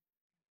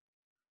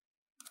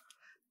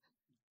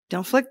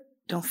 Don't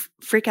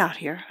freak out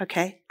here,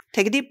 okay?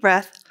 Take a deep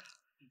breath.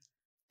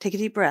 Take a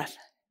deep breath.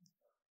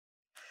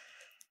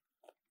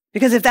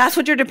 Because if that's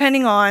what you're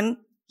depending on,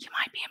 you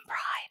might be in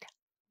pride.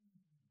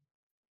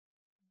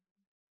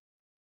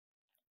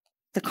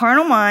 The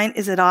carnal mind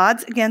is at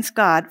odds against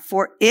God,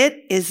 for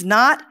it is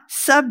not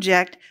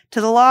subject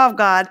to the law of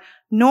God,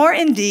 nor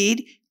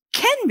indeed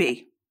can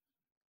be.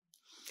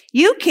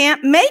 You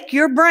can't make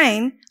your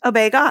brain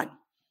obey God.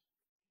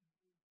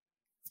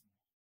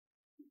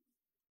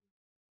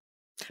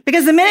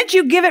 Because the minute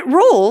you give it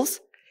rules,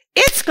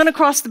 it's going to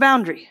cross the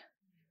boundary.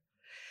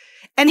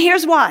 And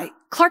here's why.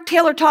 Clark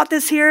Taylor taught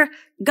this here,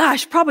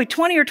 probably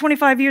 20 or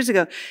 25 years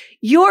ago.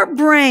 Your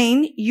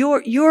brain,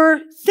 your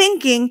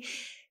thinking,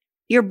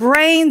 your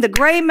brain, the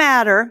gray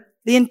matter,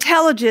 the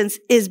intelligence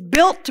is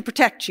built to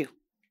protect you.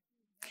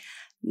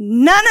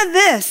 None of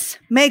this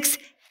makes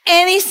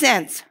any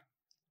sense.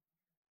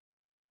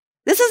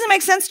 This doesn't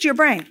make sense to your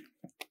brain.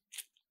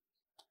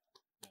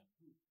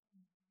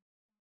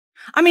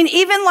 I mean,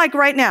 even like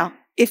right now,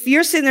 if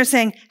you're sitting there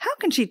saying, how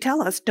can she tell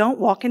us don't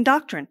walk in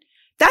doctrine?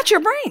 That's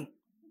your brain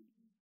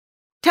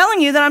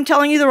telling you that I'm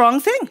telling you the wrong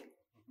thing.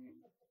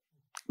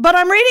 But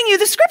I'm reading you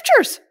the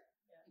scriptures.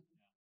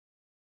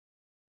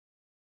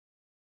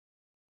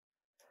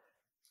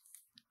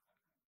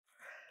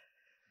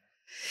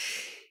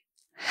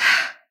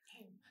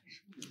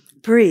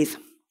 Breathe,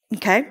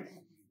 okay?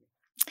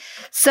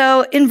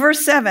 So in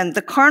verse 7,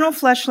 the carnal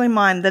fleshly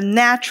mind, the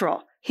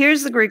natural,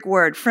 here's the Greek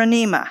word,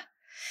 phronema.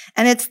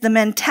 And it's the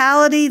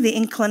mentality, the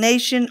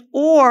inclination,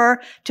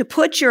 or to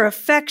put your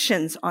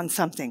affections on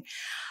something.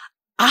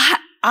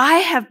 I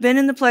have been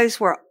in the place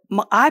where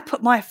I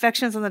put my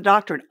affections on the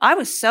doctrine. I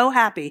was so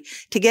happy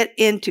to get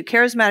into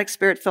charismatic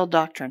spirit-filled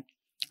doctrine.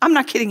 I'm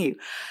not kidding you.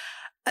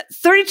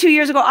 32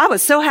 years ago, I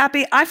was so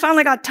happy. I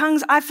finally got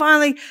tongues.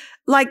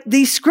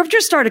 These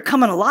scriptures started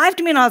coming alive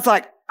to me, and I was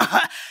like,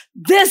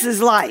 this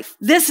is life.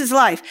 This is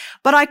life.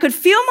 But I could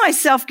feel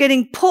myself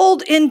getting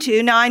pulled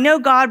into, now I know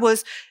God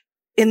was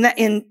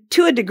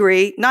to a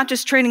degree, not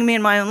just training me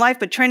in my own life,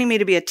 but training me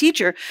to be a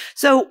teacher.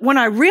 So when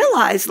I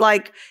realized,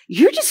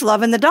 you're just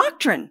loving the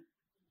doctrine.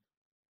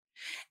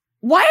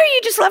 Why are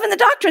you just loving the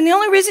doctrine? The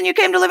only reason you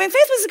came to Living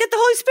Faith was to get the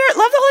Holy Spirit.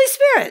 Love the Holy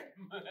Spirit.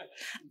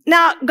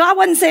 Now, God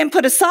wasn't saying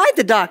put aside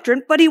the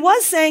doctrine, but he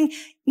was saying,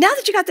 now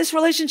that you got this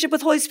relationship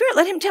with Holy Spirit,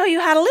 let him tell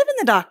you how to live in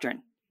the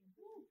doctrine.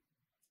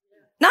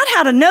 Not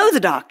how to know the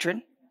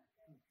doctrine.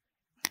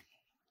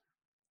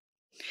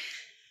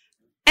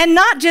 And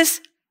not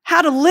just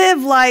how to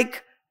live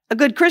like a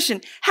good Christian,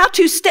 how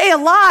to stay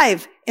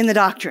alive in the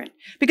doctrine.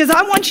 Because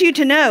I want you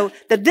to know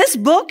that this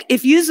book,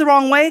 if used the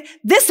wrong way,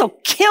 this will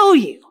kill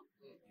you.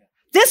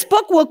 This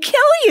book will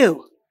kill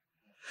you.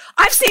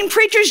 I've seen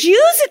preachers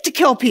use it to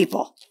kill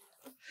people.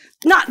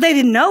 They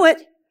didn't know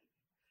it.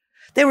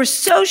 They were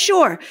so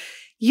sure.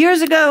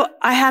 Years ago,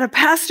 I had a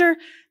pastor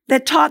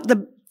that taught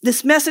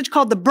this message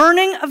called the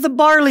burning of the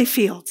barley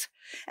fields.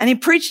 And he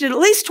preached it at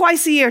least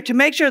twice a year to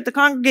make sure that the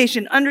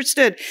congregation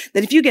understood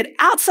that if you get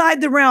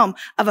outside the realm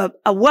of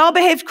a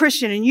well-behaved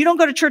Christian and you don't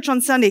go to church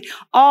on Sunday,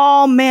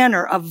 all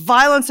manner of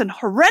violence and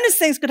horrendous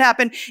things could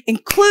happen,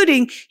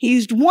 including he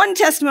used one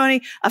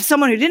testimony of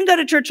someone who didn't go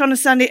to church on a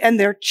Sunday and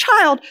their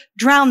child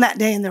drowned that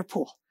day in their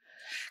pool.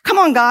 Come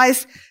on,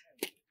 guys.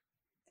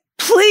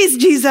 Please,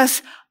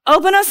 Jesus,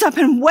 Open us up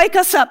and wake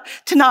us up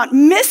to not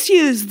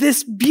misuse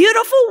this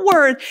beautiful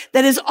word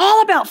that is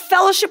all about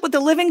fellowship with the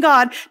living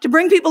God to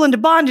bring people into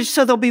bondage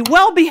so they'll be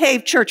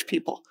well-behaved church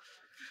people.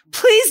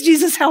 Please,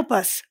 Jesus, help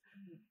us.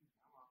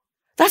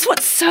 That's what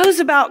so's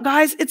about,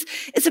 guys.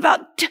 It's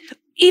about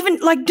even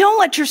like, don't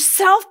let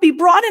yourself be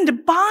brought into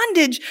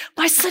bondage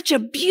by such a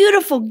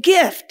beautiful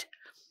gift.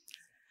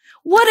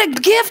 What a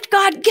gift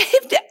God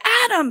gave to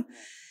Adam.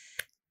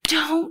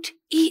 Don't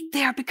eat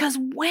there, because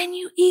when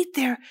you eat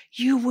there,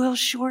 you will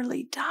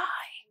surely die.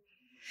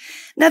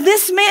 Now,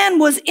 this man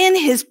was in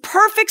his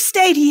perfect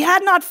state. He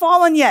had not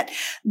fallen yet.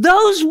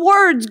 Those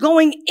words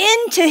going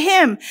into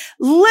him,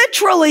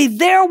 literally,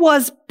 there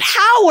was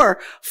power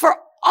for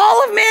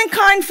all of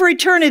mankind for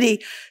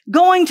eternity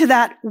going to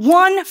that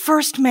one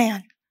first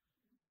man.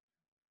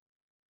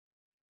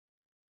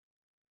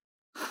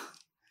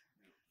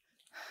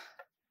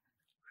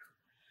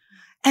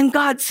 And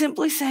God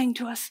simply saying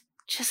to us,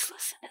 just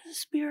listen to the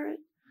Spirit.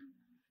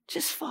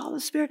 Just follow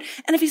the Spirit.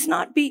 And if he's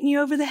not beating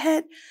you over the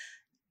head,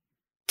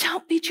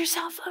 don't beat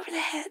yourself over the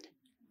head.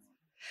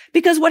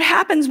 Because what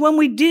happens when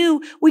we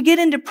do, we get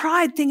into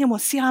pride thinking, well,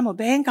 see, I'm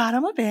obeying God.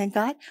 I'm obeying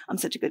God. I'm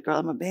such a good girl.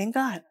 I'm obeying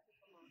God.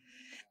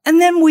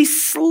 And then we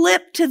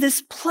slip to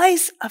this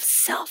place of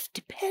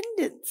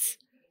self-dependence.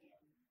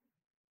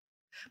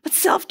 But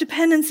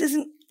self-dependence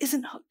isn't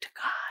hooked to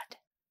God.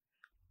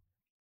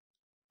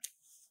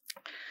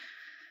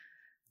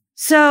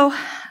 So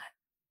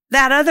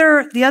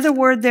the other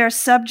word there,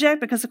 subject,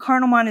 because the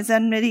carnal mind is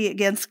enmity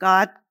against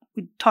God.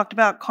 We talked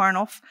about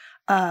carnal,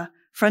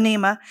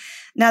 phronema.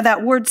 Now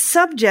that word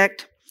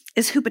subject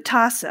is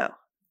hupotasso.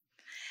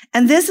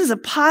 And this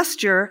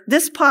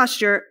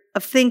posture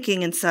of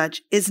thinking and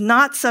such is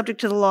not subject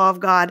to the law of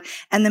God.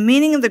 And the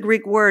meaning of the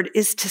Greek word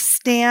is to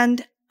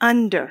stand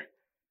under.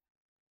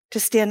 To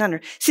stand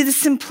under. See, the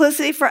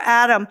simplicity for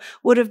Adam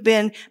would have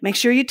been, make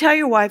sure you tell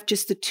your wife,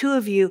 just the two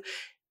of you,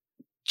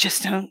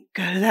 just don't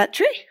go to that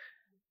tree.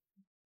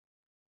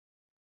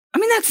 I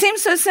mean, that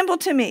seems so simple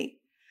to me.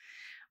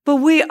 But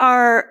we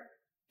are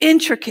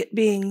intricate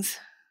beings.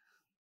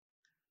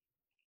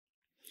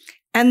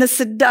 And the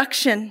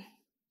seduction,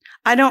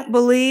 I don't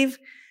believe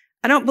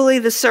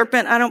the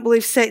serpent, I don't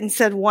believe Satan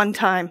said one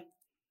time,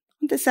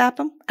 this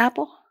apple?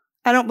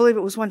 I don't believe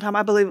it was one time.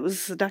 I believe it was a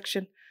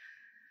seduction.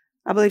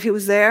 I believe he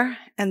was there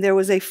and there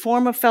was a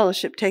form of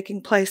fellowship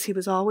taking place. He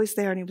was always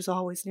there and he was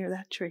always near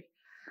that tree.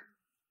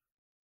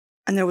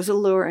 And there was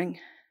alluring.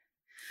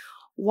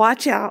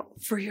 Watch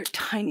out for your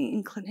tiny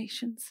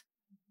inclinations.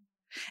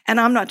 And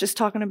I'm not just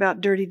talking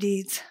about dirty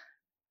deeds.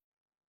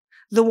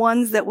 The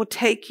ones that will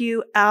take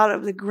you out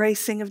of the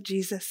gracing of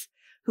Jesus,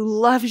 who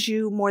loves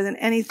you more than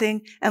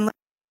anything and let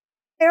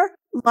their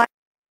life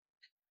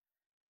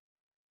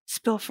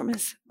spill from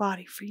his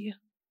body for you.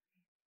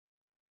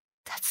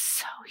 That's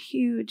so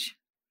huge.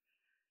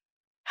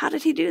 How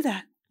did he do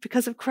that?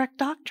 Because of correct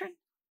doctrine?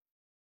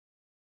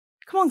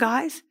 Come on,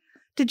 guys.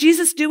 Did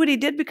Jesus do what he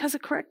did because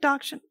of correct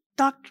doctrine?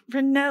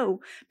 No.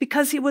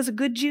 Because he was a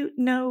good Jew?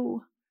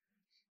 No.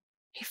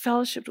 He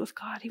fellowshiped with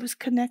God. He was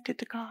connected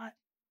to God.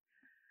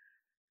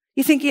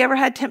 You think he ever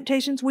had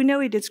temptations? We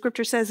know he did.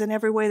 Scripture says in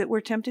every way that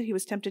we're tempted, he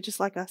was tempted just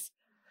like us.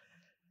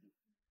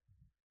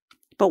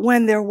 But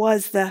when there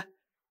was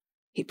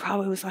he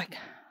probably was like,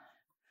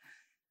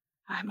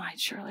 I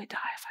might surely die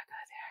if I go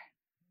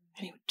there.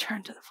 And he would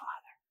turn to the Father.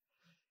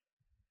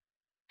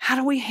 How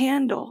do we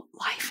handle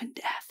life and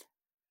death?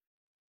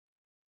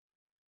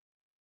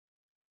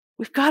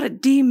 We've got to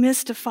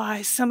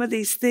demystify some of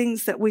these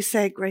things that we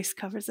say grace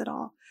covers it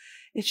all.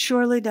 It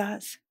surely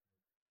does.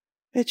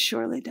 It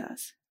surely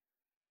does.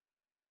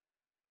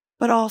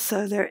 But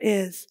also there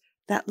is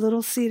that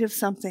little seed of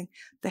something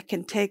that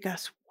can take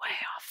us way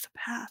off the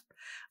path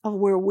of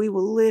where we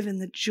will live in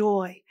the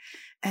joy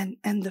and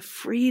the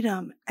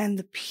freedom and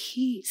the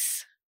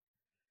peace.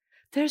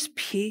 There's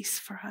peace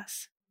for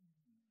us.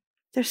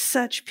 There's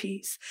such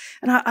peace.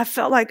 And I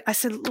felt like I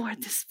said,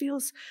 Lord, this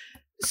feels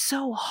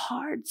so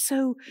hard,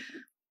 so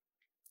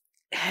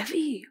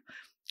heavy.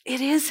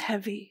 It is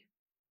heavy.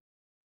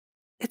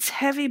 It's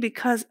heavy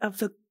because of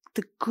the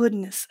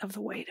goodness of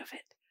the weight of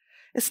it.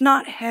 It's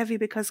not heavy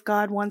because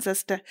God wants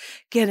us to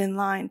get in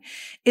line.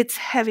 It's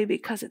heavy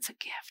because it's a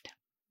gift.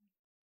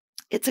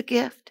 It's a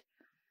gift.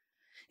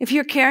 If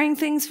you're carrying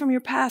things from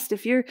your past,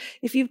 if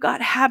you've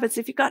got habits,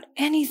 if you've got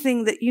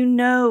anything that you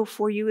know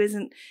for you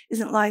isn't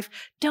life,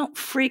 don't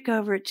freak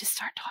over it. Just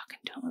start talking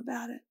to him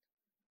about it.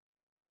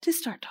 Just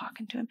start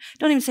talking to him.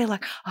 Don't even say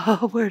like,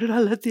 oh, where did I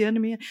let the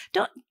enemy in?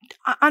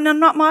 I'm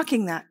not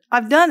mocking that.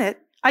 I've done it.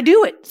 I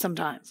do it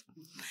sometimes.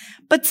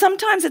 But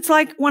sometimes it's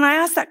like when I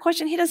ask that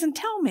question, he doesn't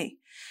tell me.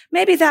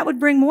 Maybe that would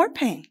bring more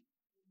pain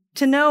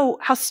to know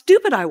how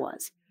stupid I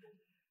was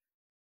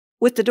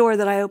with the door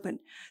that I opened.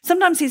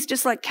 Sometimes he's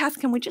just like, Kath,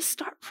 can we just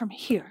start from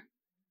here?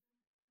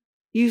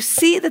 You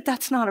see that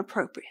that's not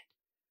appropriate.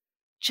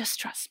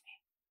 Just trust me.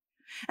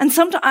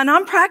 And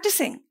I'm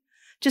practicing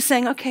just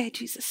saying, okay,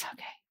 Jesus,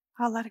 okay,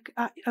 I'll let it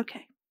go.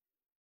 Okay.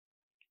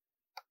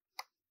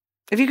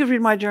 If you could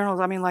read my journals,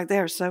 I mean, like, they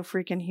are so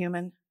freaking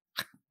human.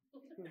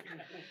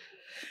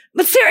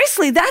 But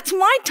seriously, that's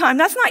my time.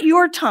 That's not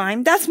your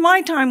time. That's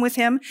my time with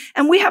him.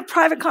 And we have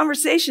private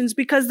conversations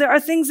because there are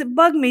things that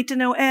bug me to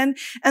no end.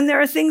 And there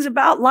are things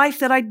about life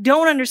that I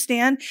don't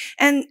understand.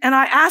 And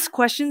I ask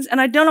questions and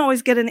I don't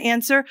always get an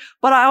answer,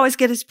 but I always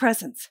get his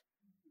presence.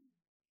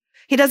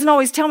 He doesn't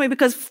always tell me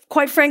because,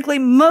 quite frankly,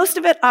 most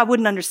of it I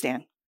wouldn't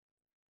understand.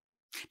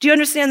 Do you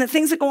understand that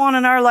things that go on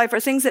in our life or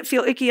things that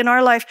feel icky in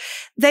our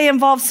life, they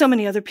involve so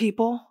many other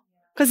people?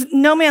 Because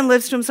no man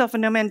lives to himself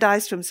and no man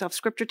dies to himself.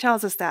 Scripture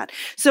tells us that.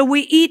 So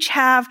we each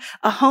have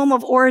a home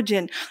of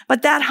origin,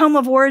 but that home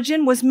of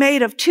origin was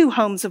made of two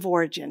homes of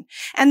origin.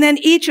 And then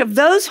each of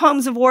those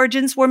homes of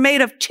origins were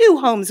made of two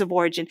homes of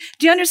origin.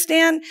 Do you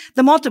understand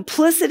the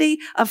multiplicity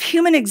of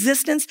human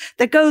existence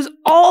that goes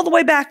all the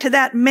way back to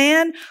that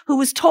man who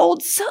was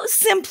told so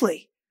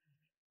simply,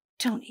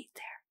 don't eat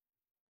there.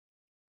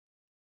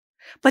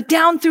 But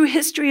down through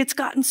history, it's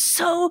gotten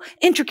so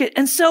intricate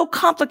and so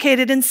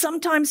complicated and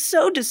sometimes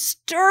so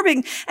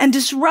disturbing and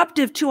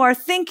disruptive to our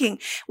thinking,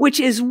 which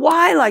is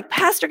why, like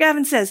Pastor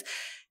Gavin says,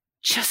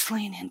 just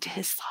lean into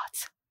his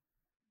thoughts.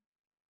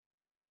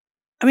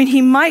 I mean,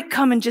 he might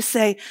come and just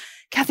say,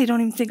 Kathy,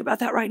 don't even think about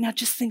that right now.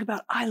 Just think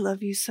about, I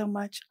love you so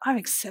much. I've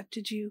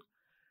accepted you.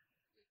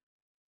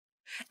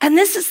 And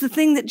this is the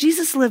thing that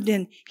Jesus lived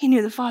in. He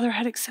knew the Father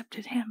had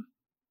accepted him.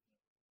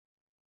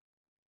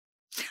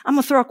 I'm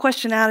going to throw a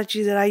question out at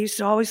you that I used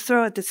to always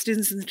throw at the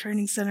students in the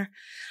training center.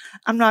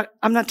 I'm not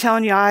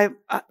telling you I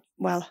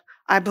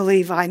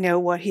believe I know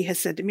what he has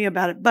said to me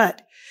about it,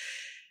 but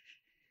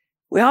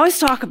we always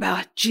talk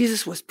about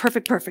Jesus was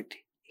perfect.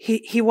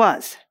 He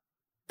was,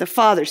 the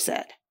Father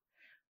said,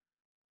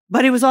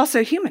 but he was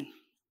also human.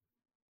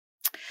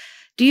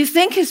 Do you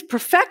think his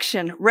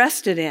perfection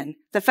rested in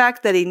the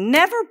fact that he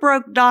never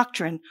broke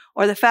doctrine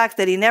or the fact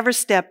that he never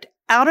stepped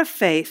out of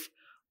faith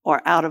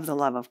or out of the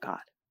love of God?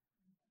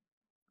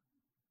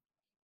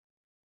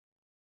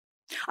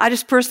 I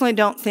just personally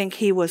don't think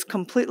he was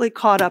completely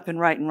caught up in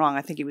right and wrong.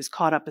 I think he was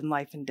caught up in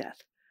life and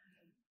death.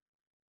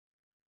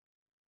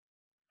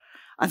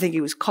 I think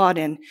he was caught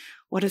in,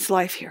 what is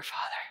life here,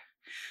 Father?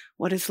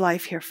 What is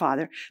life here,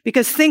 Father?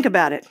 Because think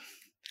about it.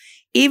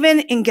 Even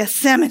in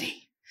Gethsemane,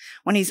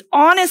 when he's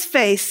on his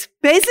face,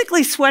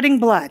 basically sweating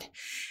blood,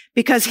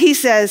 because he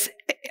says,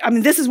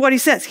 this is what he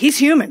says. He's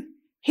human.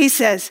 He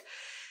says,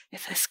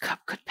 if this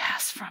cup could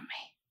pass from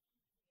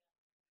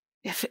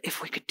me,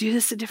 if we could do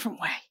this a different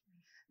way.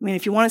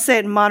 If you want to say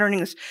it in modern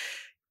English,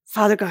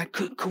 Father God,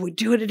 could we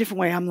do it a different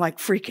way? I'm like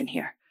freaking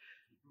here.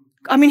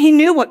 He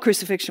knew what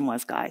crucifixion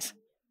was, guys.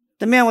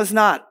 The man was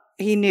not,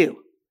 he knew.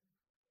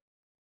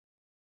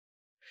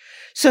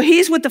 So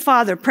he's with the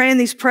Father praying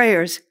these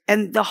prayers,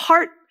 and the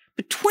heart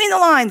between the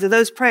lines of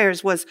those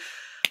prayers was,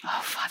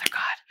 oh, Father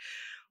God,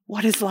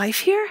 what is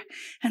life here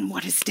and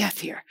what is death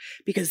here?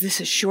 Because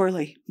this is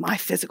surely my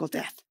physical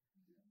death.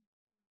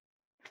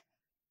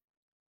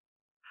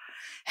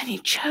 And he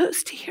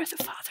chose to hear the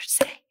Father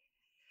say,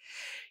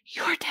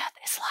 your death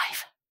is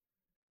life.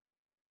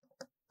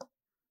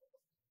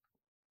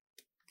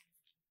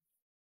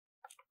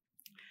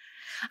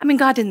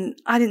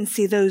 I didn't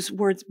see those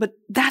words, but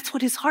that's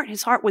what his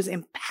heart was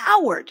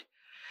empowered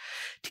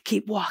to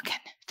keep walking,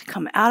 to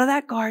come out of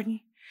that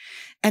garden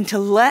and to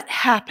let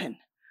happen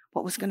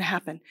what was going to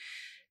happen.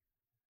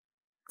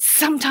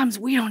 Sometimes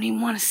we don't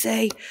even want to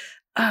say,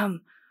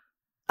 I'm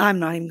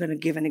not even going to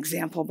give an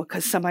example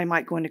because somebody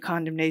might go into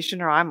condemnation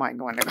or I might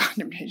go into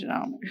condemnation. I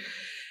don't know.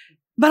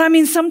 But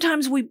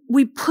sometimes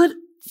we put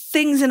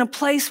things in a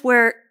place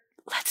where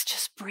let's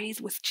just breathe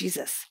with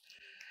Jesus.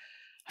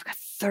 I've got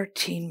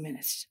 13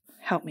 minutes.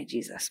 Help me,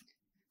 Jesus.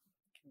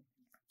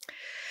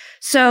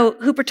 So,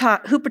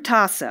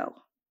 hupotasso.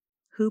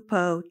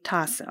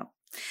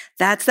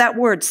 That's that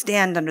word,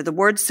 stand under. The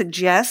word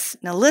suggests.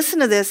 Now listen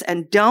to this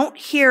and don't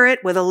hear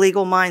it with a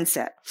legal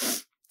mindset.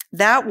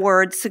 That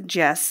word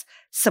suggests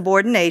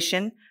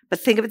subordination, but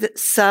think of it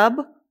as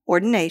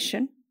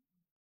subordination,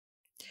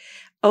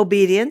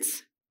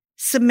 obedience,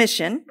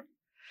 submission.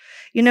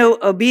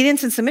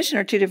 Obedience and submission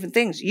are two different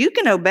things. You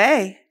can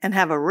obey and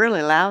have a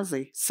really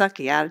lousy,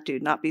 sucky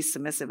attitude, not be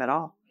submissive at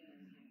all.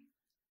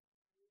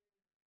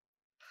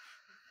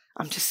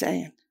 I'm just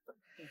saying.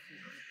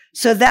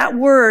 So that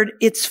word,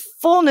 its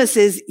fullness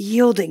is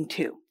yielding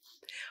to.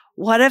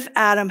 What if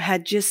Adam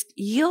had just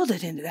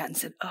yielded into that and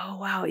said, oh,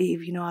 wow,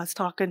 Eve, I was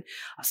talking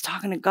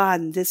to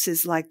God, and this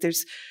is like,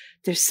 there's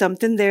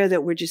something there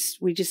that we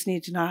just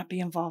need to not be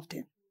involved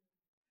in.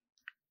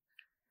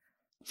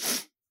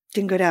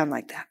 Didn't go down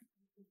like that.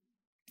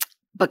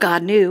 But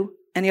God knew,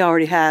 and he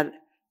already had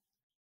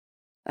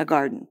a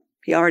garden.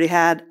 He already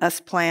had us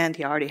planned.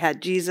 He already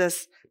had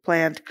Jesus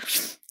planned.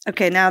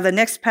 Okay, now the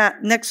next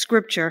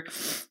scripture.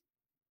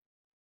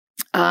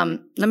 Let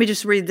me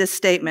just read this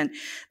statement.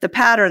 The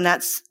pattern,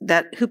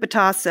 that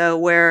hupotasso,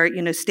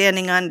 where,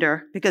 standing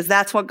under, because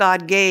that's what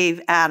God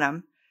gave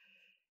Adam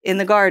in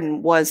the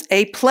garden, was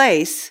a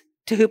place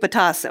to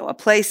hupotasso, a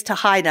place to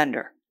hide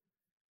under.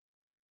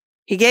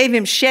 He gave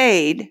him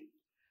shade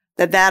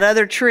that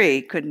other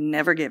tree could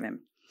never give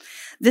him.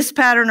 This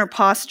pattern or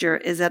posture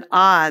is at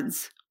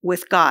odds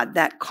with God,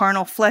 that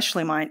carnal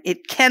fleshly mind.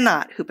 It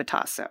cannot,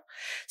 hupotasso.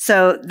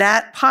 So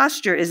that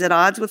posture is at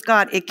odds with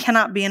God. It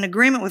cannot be in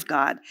agreement with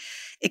God.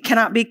 It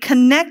cannot be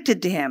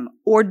connected to him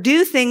or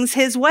do things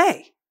his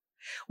way,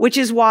 which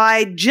is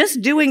why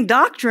just doing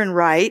doctrine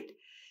right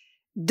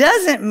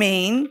doesn't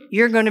mean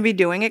you're going to be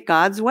doing it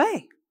God's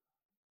way.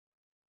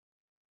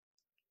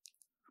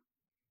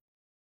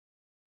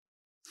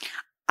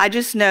 I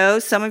just know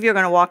some of you are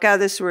going to walk out of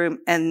this room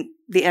and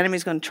the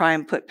enemy's going to try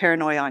and put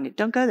paranoia on you.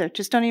 Don't go there.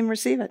 Just don't even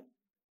receive it.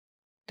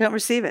 Don't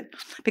receive it.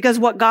 Because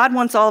what God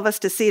wants all of us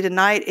to see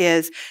tonight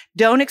is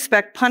don't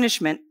expect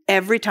punishment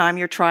every time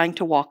you're trying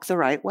to walk the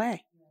right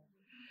way.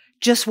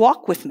 Just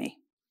walk with me.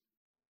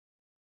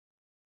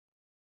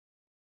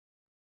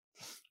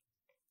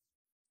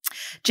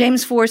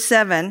 James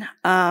 4:7.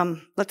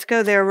 Let's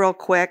go there real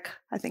quick.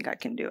 I think I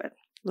can do it.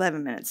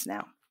 11 minutes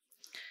now.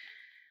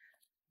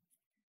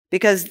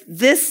 Because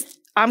this,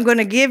 I'm going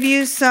to give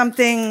you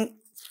something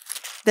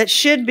that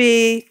should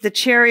be the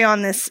cherry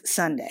on this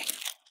Sunday.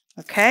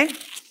 Okay?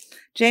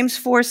 James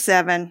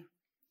 4:7.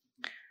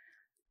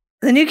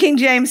 The New King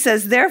James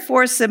says,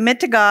 therefore submit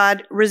to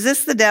God,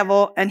 resist the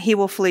devil, and he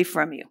will flee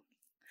from you.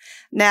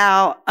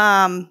 Now,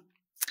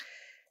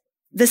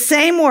 the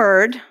same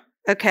word,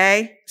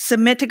 okay,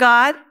 submit to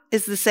God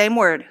is the same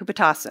word,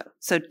 hupotasso.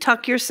 So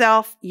tuck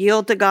yourself,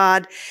 yield to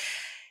God.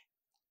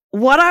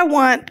 What I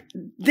want,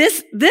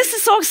 this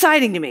is so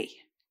exciting to me.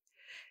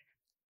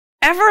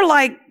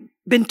 Ever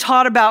been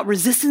taught about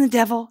resisting the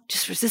devil?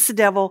 Just resist the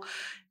devil.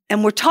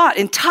 And we're taught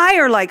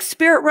entire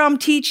spirit realm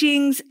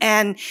teachings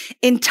and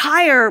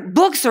entire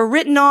books are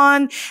written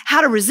on how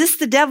to resist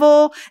the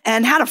devil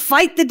and how to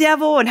fight the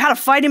devil and how to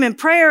fight him in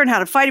prayer and how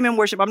to fight him in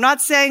worship. I'm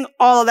not saying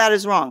all of that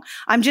is wrong.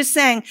 I'm just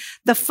saying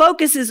the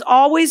focus is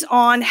always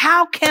on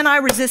how can I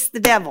resist the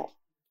devil?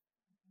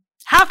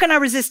 How can I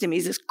resist him?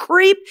 He's this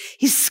creep.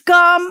 He's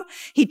scum.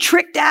 He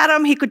tricked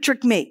Adam. He could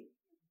trick me.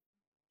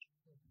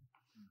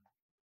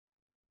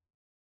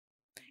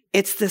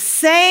 It's the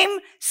same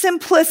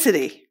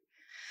simplicity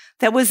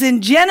that was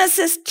in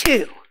Genesis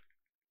 2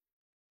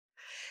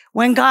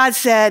 when God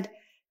said,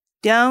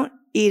 don't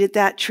eat at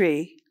that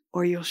tree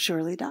or you'll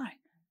surely die.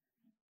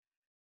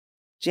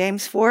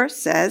 James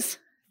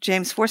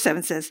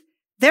 4:7 says,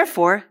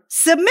 therefore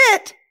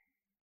submit,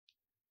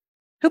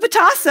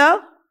 hupotasso,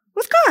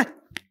 with God.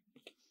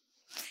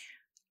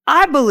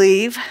 I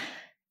believe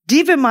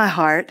deep in my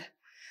heart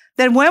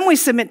that when we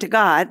submit to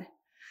God,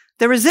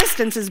 the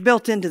resistance is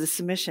built into the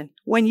submission.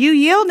 When you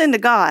yield into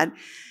God,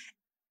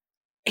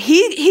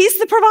 He's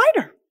the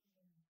provider.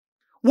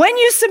 When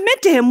you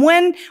submit to him,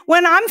 when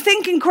I'm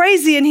thinking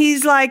crazy and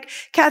he's like,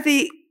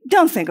 Kathy,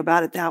 don't think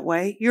about it that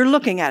way. You're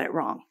looking at it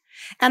wrong.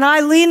 And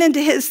I lean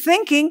into his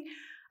thinking,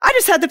 I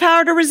just had the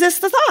power to resist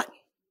the thought.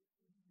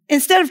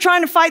 Instead of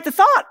trying to fight the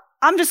thought,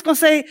 I'm just going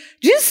to say,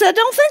 Jesus said,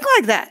 don't think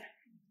like that.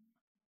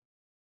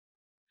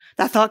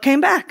 That thought came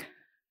back.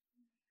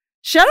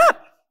 Shut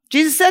up.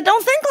 Jesus said,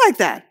 don't think like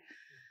that.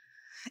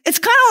 It's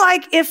kind of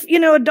like if,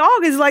 a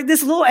dog is like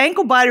this little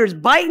ankle biter is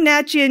biting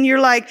at you and you're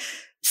like,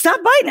 stop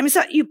biting him. It's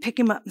like you pick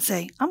him up and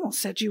say, I'm going to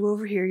set you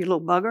over here, you little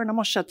bugger, and I'm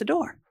going to shut the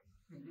door.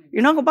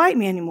 You're not going to bite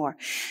me anymore.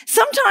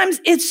 Sometimes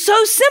it's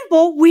so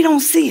simple, we don't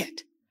see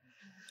it.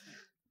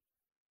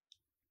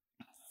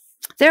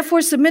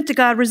 Therefore, submit to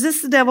God,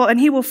 resist the devil, and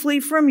he will flee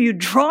from you.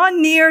 Draw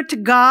near to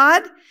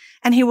God,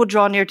 and he will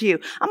draw near to you.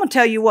 I'm going to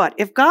tell you what,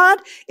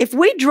 if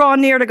we draw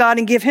near to God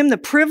and give him the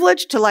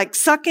privilege to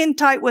suck in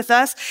tight with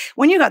us,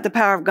 when you got the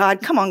power of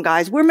God, come on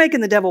guys, we're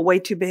making the devil way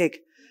too big.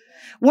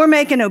 We're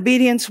making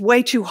obedience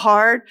way too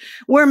hard.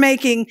 We're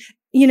making,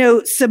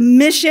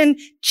 submission,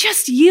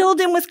 just yield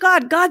in with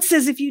God. God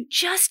says if you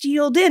just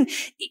yield in,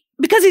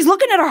 because he's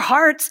looking at our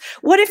hearts,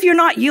 what if you're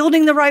not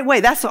yielding the right way?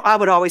 That's what I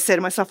would always say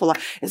to myself,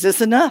 is this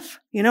enough?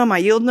 Am I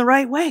yielding the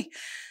right way?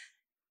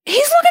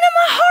 He's looking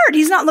at my heart.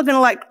 He's not looking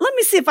let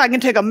me see if I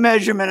can take a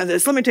measurement of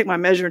this. Let me take my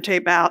measuring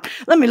tape out.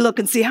 Let me look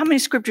and see how many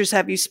scriptures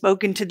have you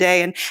spoken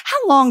today and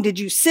how long did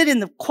you sit in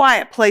the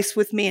quiet place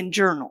with me and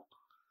journal?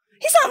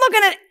 He's not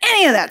looking at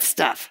any of that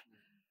stuff.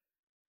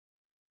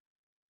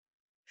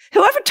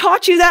 Whoever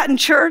taught you that in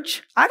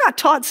church, I got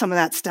taught some of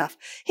that stuff.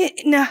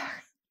 No.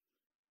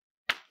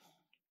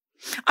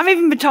 I've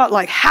even been taught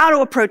how to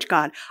approach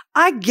God.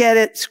 I get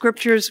it,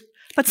 scriptures.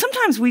 But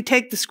sometimes we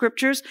take the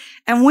scriptures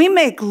and we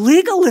make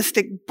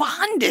legalistic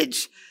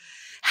bondage.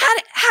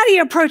 How do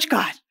you approach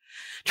God?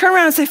 Turn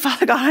around and say,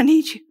 Father God, I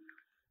need you.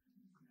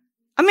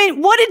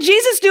 What did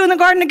Jesus do in the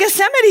Garden of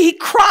Gethsemane? He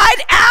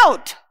cried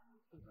out.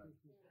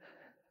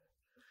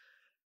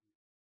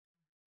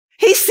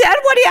 He said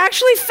what he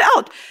actually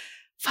felt.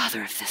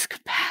 Father, if this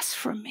could pass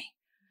from me,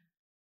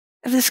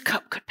 if this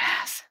cup could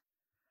pass.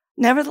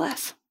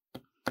 Nevertheless,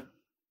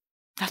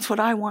 that's what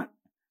I want,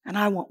 and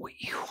I want what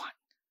you want.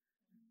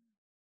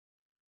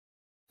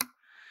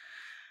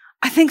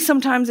 I think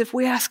sometimes if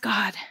we ask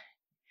God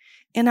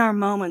in our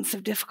moments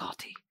of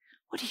difficulty,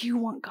 what do you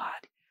want,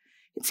 God?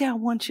 He'd say, I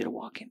want you to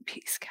walk in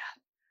peace,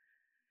 God.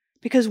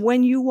 Because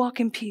when you walk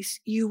in peace,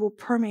 you will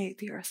permeate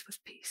the earth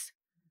with peace.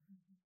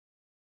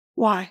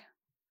 Why?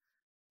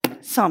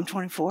 Psalm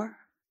 24.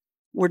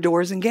 were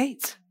doors and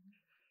gates.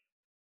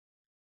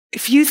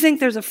 If you think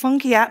there's a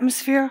funky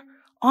atmosphere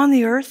on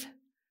the earth,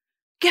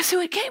 guess who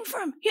it came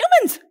from?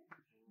 Humans.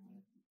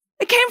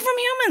 It came from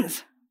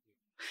humans.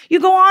 You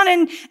go on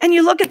and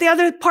you look at the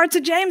other parts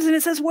of James and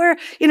it says where,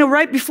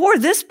 right before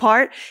this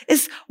part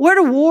is where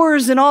do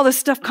wars and all this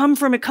stuff come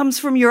from? It comes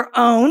from your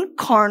own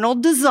carnal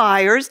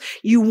desires.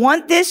 You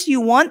want this, you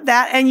want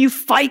that, and you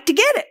fight to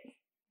get it.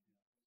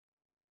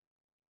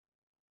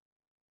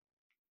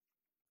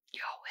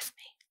 You're all with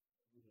me.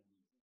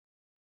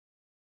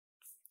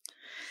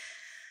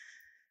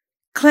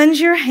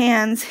 Cleanse your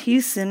hands,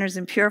 you sinners,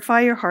 and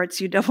purify your hearts,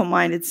 you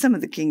double-minded. Some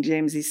of the King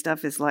Jamesy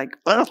stuff is like,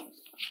 ugh.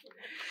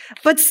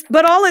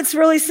 But all it's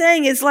really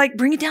saying is like,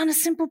 bring it down to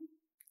simple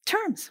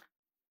terms.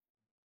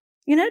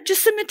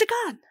 Just submit to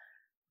God.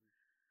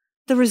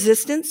 The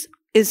resistance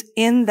is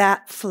in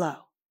that flow.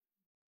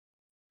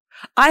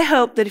 I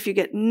hope that if you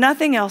get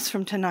nothing else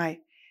from tonight,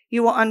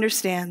 you will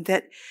understand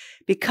that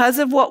because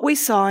of what we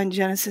saw in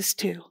Genesis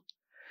 2,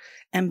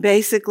 and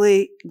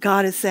basically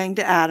God is saying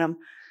to Adam,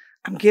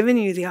 I'm giving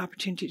you the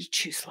opportunity to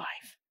choose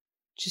life.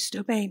 Just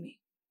obey me.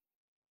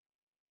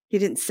 He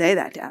didn't say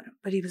that to Adam,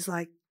 but he was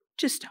like,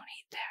 just don't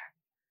eat there,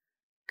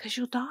 because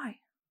you'll die.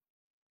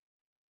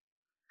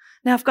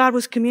 Now, if God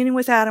was communing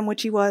with Adam,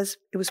 which he was,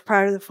 it was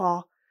prior to the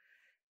fall,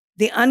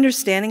 the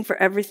understanding for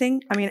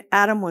everything,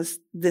 Adam was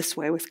this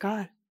way with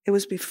God. It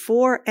was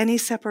before any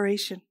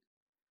separation.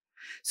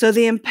 So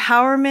the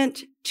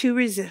empowerment to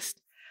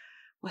resist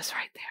was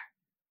right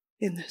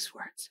there in those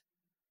words.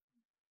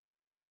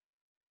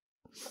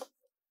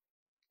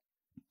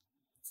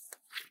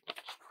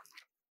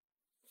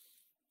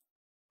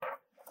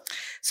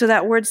 So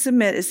that word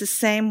submit is the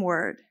same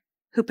word,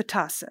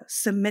 hupotasso,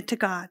 submit to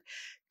God,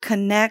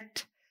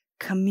 connect,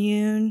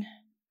 commune,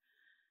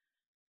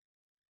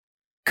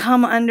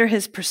 come under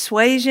his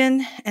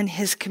persuasion and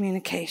his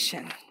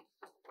communication,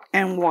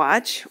 and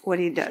watch what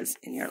he does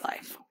in your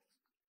life.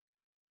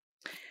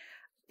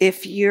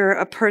 If you're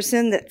a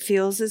person that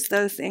feels as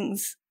though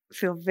things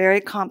feel very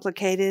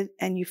complicated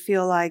and you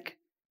feel like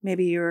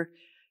maybe you're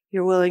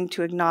willing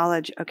to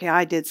acknowledge, okay,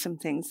 I did some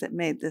things that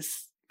made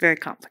this very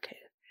complicated.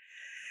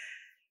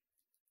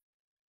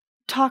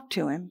 Talk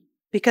to him,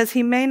 because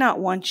he may not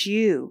want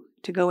you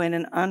to go in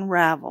and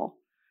unravel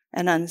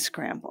and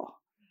unscramble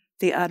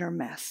the utter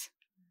mess.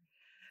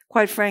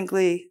 Quite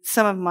frankly,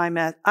 some of my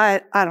mess,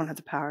 I don't have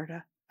the power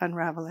to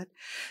unravel it.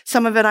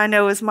 Some of it I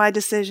know is my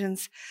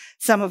decisions.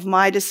 Some of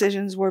my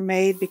decisions were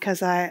made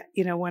because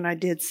when I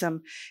did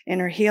some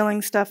inner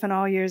healing stuff and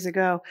all years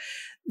ago,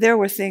 there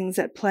were things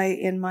at play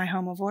in my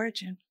home of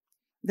origin.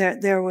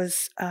 There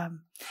was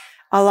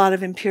a lot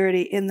of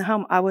impurity in the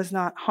home. I was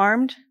not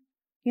harmed,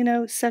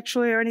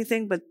 sexually or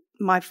anything, but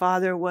my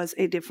father was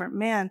a different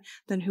man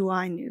than who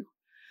I knew.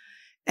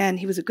 And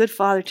he was a good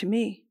father to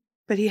me,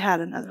 but he had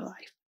another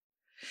life.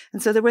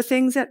 And so there were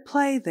things at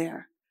play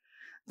there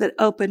that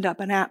opened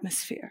up an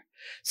atmosphere.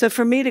 So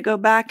for me to go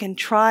back and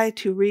try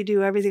to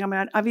redo everything,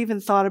 I've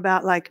even thought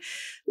about like,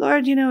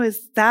 Lord,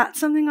 is that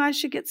something I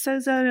should get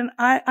sozoed? And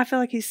I feel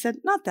like he said,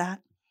 not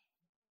that.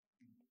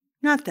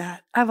 Not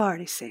that. I've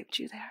already saved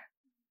you there.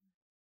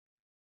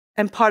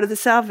 And part of the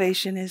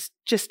salvation is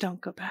just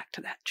don't go back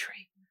to that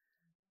tree.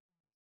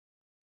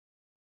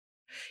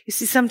 You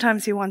see,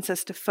 sometimes he wants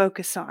us to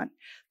focus on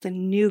the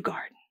new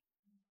garden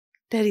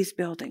that he's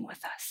building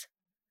with us.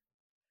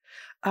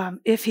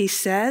 If he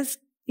says,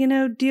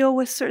 deal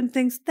with certain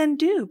things, then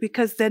do,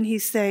 because then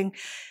he's saying,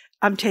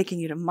 I'm taking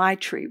you to my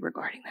tree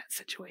regarding that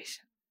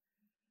situation.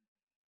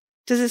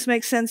 Does this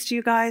make sense to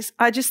you guys?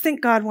 I just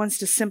think God wants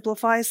to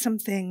simplify some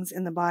things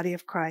in the body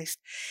of Christ.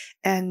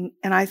 And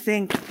I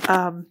think,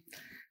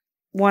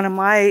 one of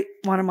my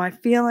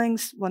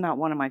feelings, well, not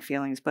one of my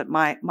feelings, but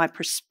my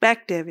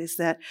perspective is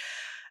that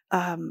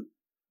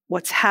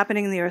what's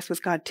happening in the earth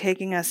with God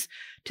taking us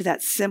to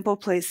that simple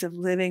place of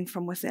living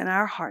from within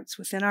our hearts,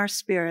 within our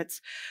spirits,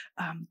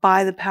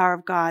 by the power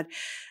of God.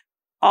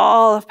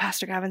 All of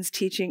Pastor Gavin's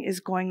teaching is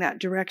going that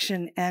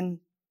direction. And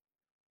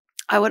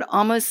I would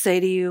almost say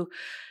to you,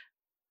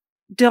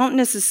 don't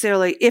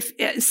necessarily, if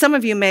some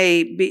of you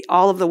may be,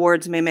 all of the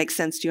words may make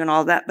sense to you and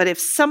all that, but if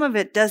some of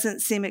it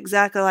doesn't seem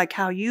exactly like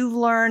how you've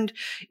learned,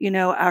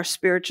 our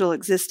spiritual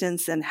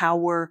existence and how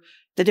we're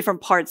the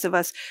different parts of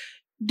us,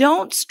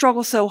 don't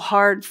struggle so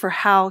hard for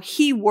how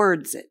he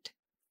words it.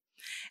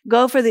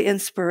 Go for the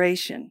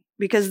inspiration,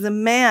 because the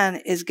man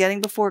is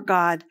getting before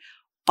God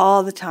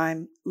all the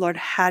time. Lord,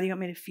 how do you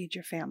want me to feed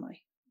your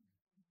family?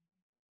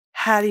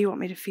 How do you want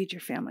me to feed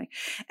your family?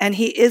 And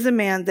he is a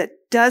man that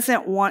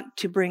doesn't want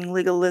to bring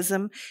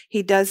legalism.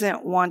 He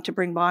doesn't want to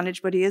bring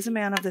bondage, but he is a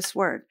man of this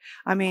word.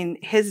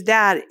 His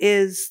dad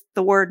is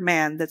the word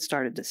man that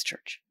started this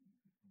church.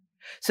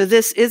 So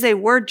this is a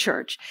word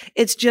church.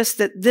 It's just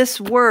that this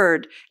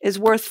word is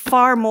worth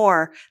far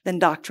more than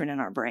doctrine in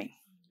our brain.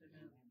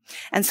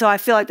 And so I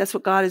feel like that's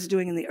what God is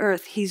doing in the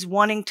earth. He's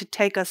wanting to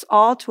take us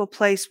all to a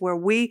place where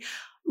we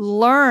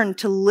learn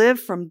to live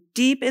from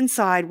deep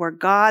inside, where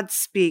God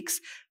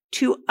speaks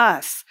to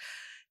us,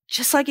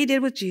 just like he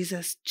did with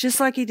Jesus,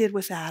 just like he did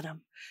with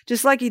Adam,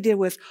 just like he did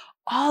with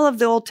all of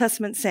the Old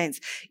Testament saints.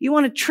 You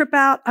want to trip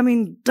out? I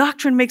mean,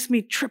 doctrine makes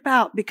me trip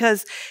out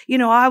because,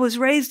 I was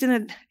raised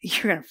in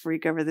you're going to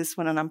freak over this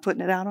one and I'm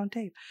putting it out on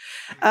tape.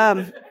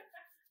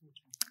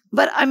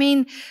 But I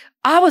mean,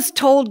 I was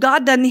told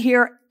God doesn't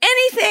hear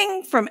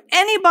anything from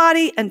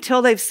anybody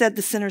until they've said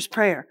the sinner's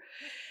prayer.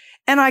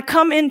 And I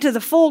come into the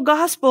full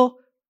gospel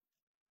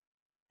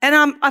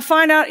and I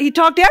find out he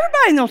talked to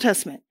everybody in the Old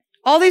Testament.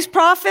 All these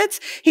prophets,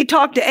 he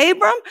talked to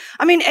Abram.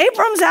 I mean,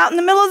 Abram's out in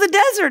the middle of the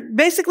desert,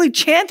 basically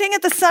chanting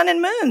at the sun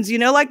and moons,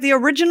 like the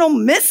original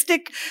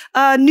mystic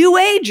New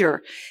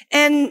Ager.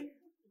 And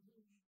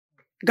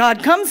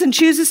God comes and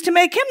chooses to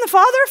make him the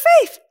father of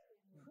faith.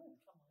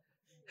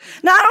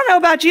 Now, I don't know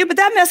about you, but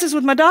that messes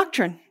with my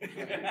doctrine.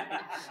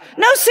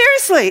 No,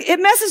 seriously, it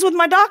messes with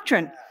my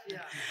doctrine.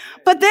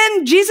 But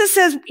then Jesus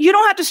says, you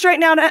don't have to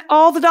straighten out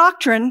all the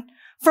doctrine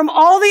from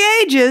all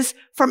the ages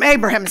from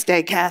Abraham's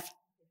day, Kath.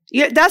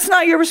 That's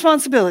not your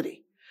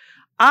responsibility.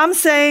 I'm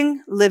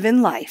saying live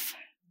in life.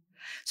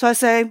 So I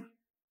say,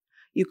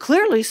 you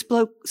clearly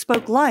spoke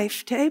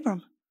life to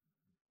Abram.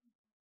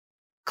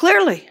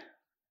 Clearly.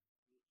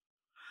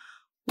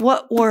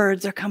 What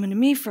words are coming to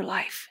me for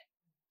life?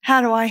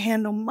 How do I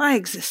handle my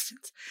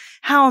existence?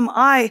 How am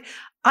I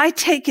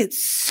take it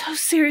so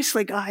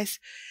seriously, guys,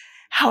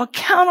 how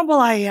accountable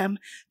I am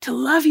to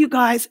love you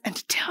guys and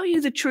to tell you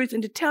the truth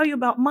and to tell you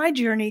about my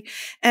journey.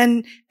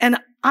 And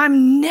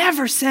I'm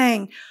never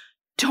saying,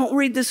 don't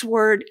read this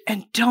word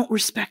and don't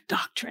respect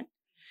doctrine.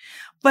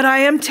 But I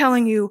am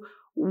telling you,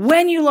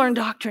 when you learn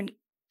doctrine,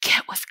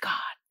 get with God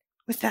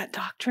with that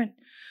doctrine,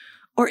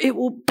 or it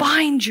will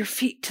bind your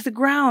feet to the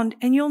ground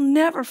and you'll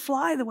never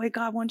fly the way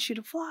God wants you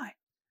to fly.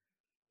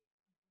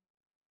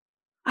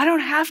 I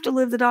don't have to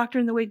live the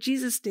doctrine the way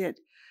Jesus did.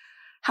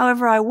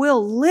 However, I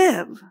will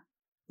live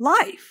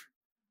life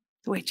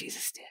the way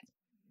Jesus did.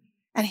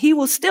 And he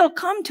will still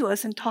come to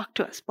us and talk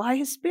to us by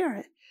his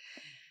Spirit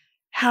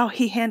how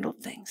he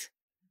handled things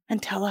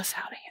and tell us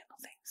how to handle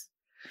things.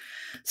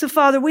 So,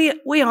 Father,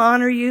 we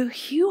honor you.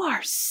 You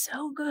are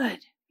so good.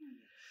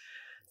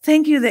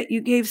 Thank you that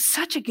you gave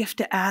such a gift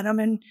to Adam,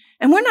 and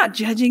we're not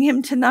judging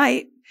him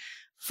tonight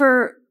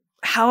for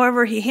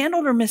however he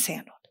handled or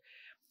mishandled.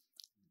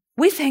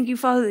 We thank you,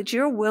 Father, that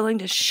you're willing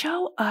to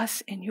show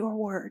us in your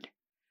word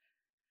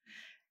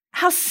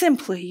how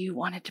simply you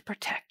wanted to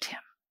protect him.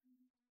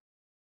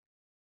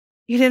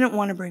 You didn't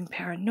want to bring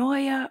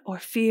paranoia or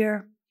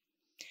fear.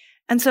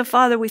 And so,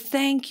 Father, we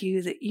thank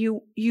you that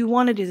you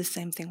want to do the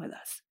same thing with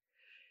us.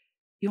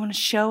 You want to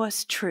show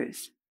us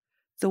truth,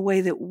 the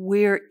way that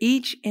we're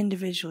each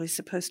individually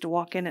supposed to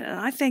walk in it. And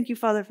I thank you,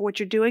 Father, for what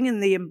you're doing in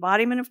the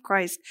embodiment of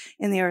Christ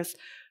in the earth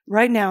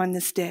right now in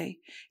this day.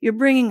 You're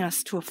bringing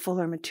us to a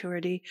fuller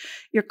maturity.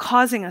 You're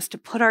causing us to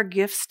put our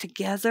gifts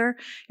together.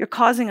 You're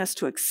causing us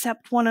to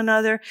accept one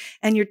another.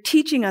 And you're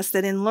teaching us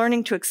that in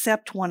learning to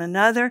accept one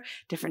another,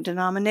 different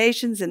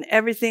denominations and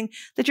everything,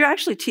 that you're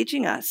actually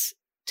teaching us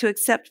to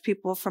accept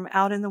people from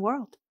out in the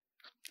world.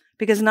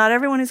 Because not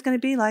everyone is going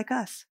to be like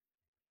us.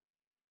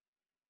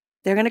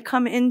 They're going to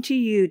come into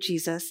you,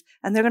 Jesus,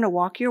 and they're going to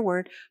walk your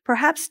word,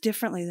 perhaps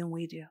differently than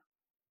we do.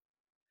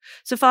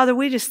 So, Father,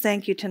 we just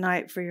thank you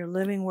tonight for your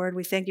living word.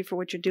 We thank you for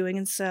what you're doing.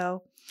 And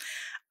so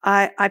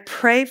I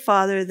pray,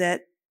 Father,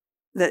 that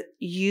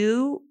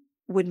you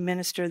would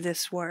minister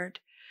this word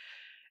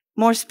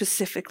more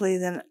specifically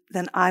than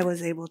I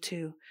was able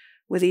to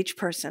with each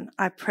person.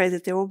 I pray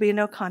that there will be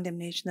no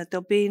condemnation, that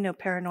there'll be no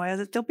paranoia,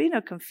 that there'll be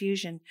no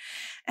confusion.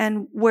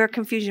 And where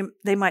confusion,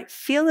 they might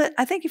feel it.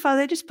 I thank you,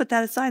 Father, they just put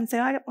that aside and say,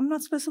 I'm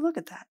not supposed to look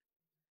at that.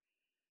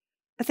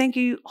 I thank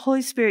you,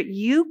 Holy Spirit,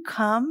 you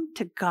come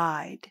to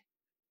guide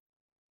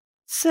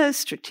so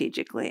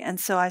strategically. And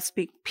so I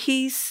speak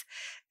peace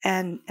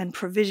and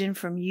provision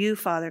from you,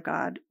 Father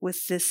God,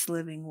 with this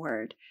living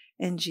word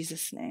in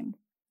Jesus' name.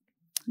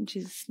 In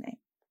Jesus' name.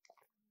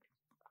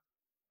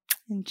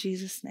 In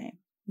Jesus' name.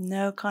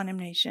 No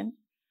condemnation,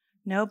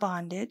 no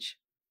bondage.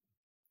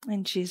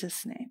 In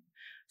Jesus' name.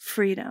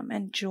 Freedom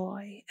and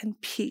joy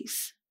and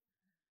peace.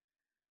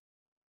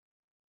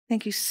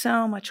 Thank you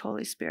so much,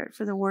 Holy Spirit,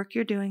 for the work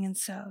you're doing. And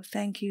so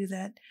thank you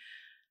that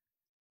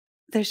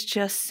there's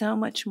just so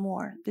much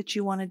more that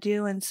you want to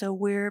do. And so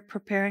we're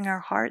preparing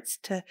our hearts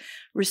to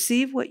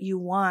receive what you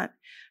want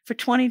for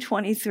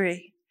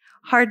 2023.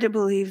 Hard to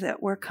believe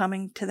that we're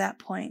coming to that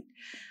point.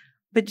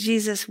 But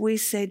Jesus, we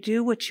say,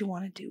 do what you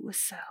want to do with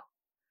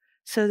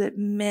so that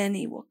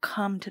many will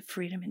come to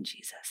freedom in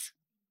Jesus.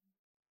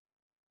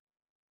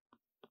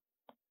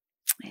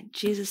 In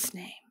Jesus'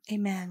 name,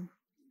 amen.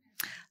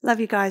 Love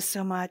you guys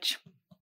so much.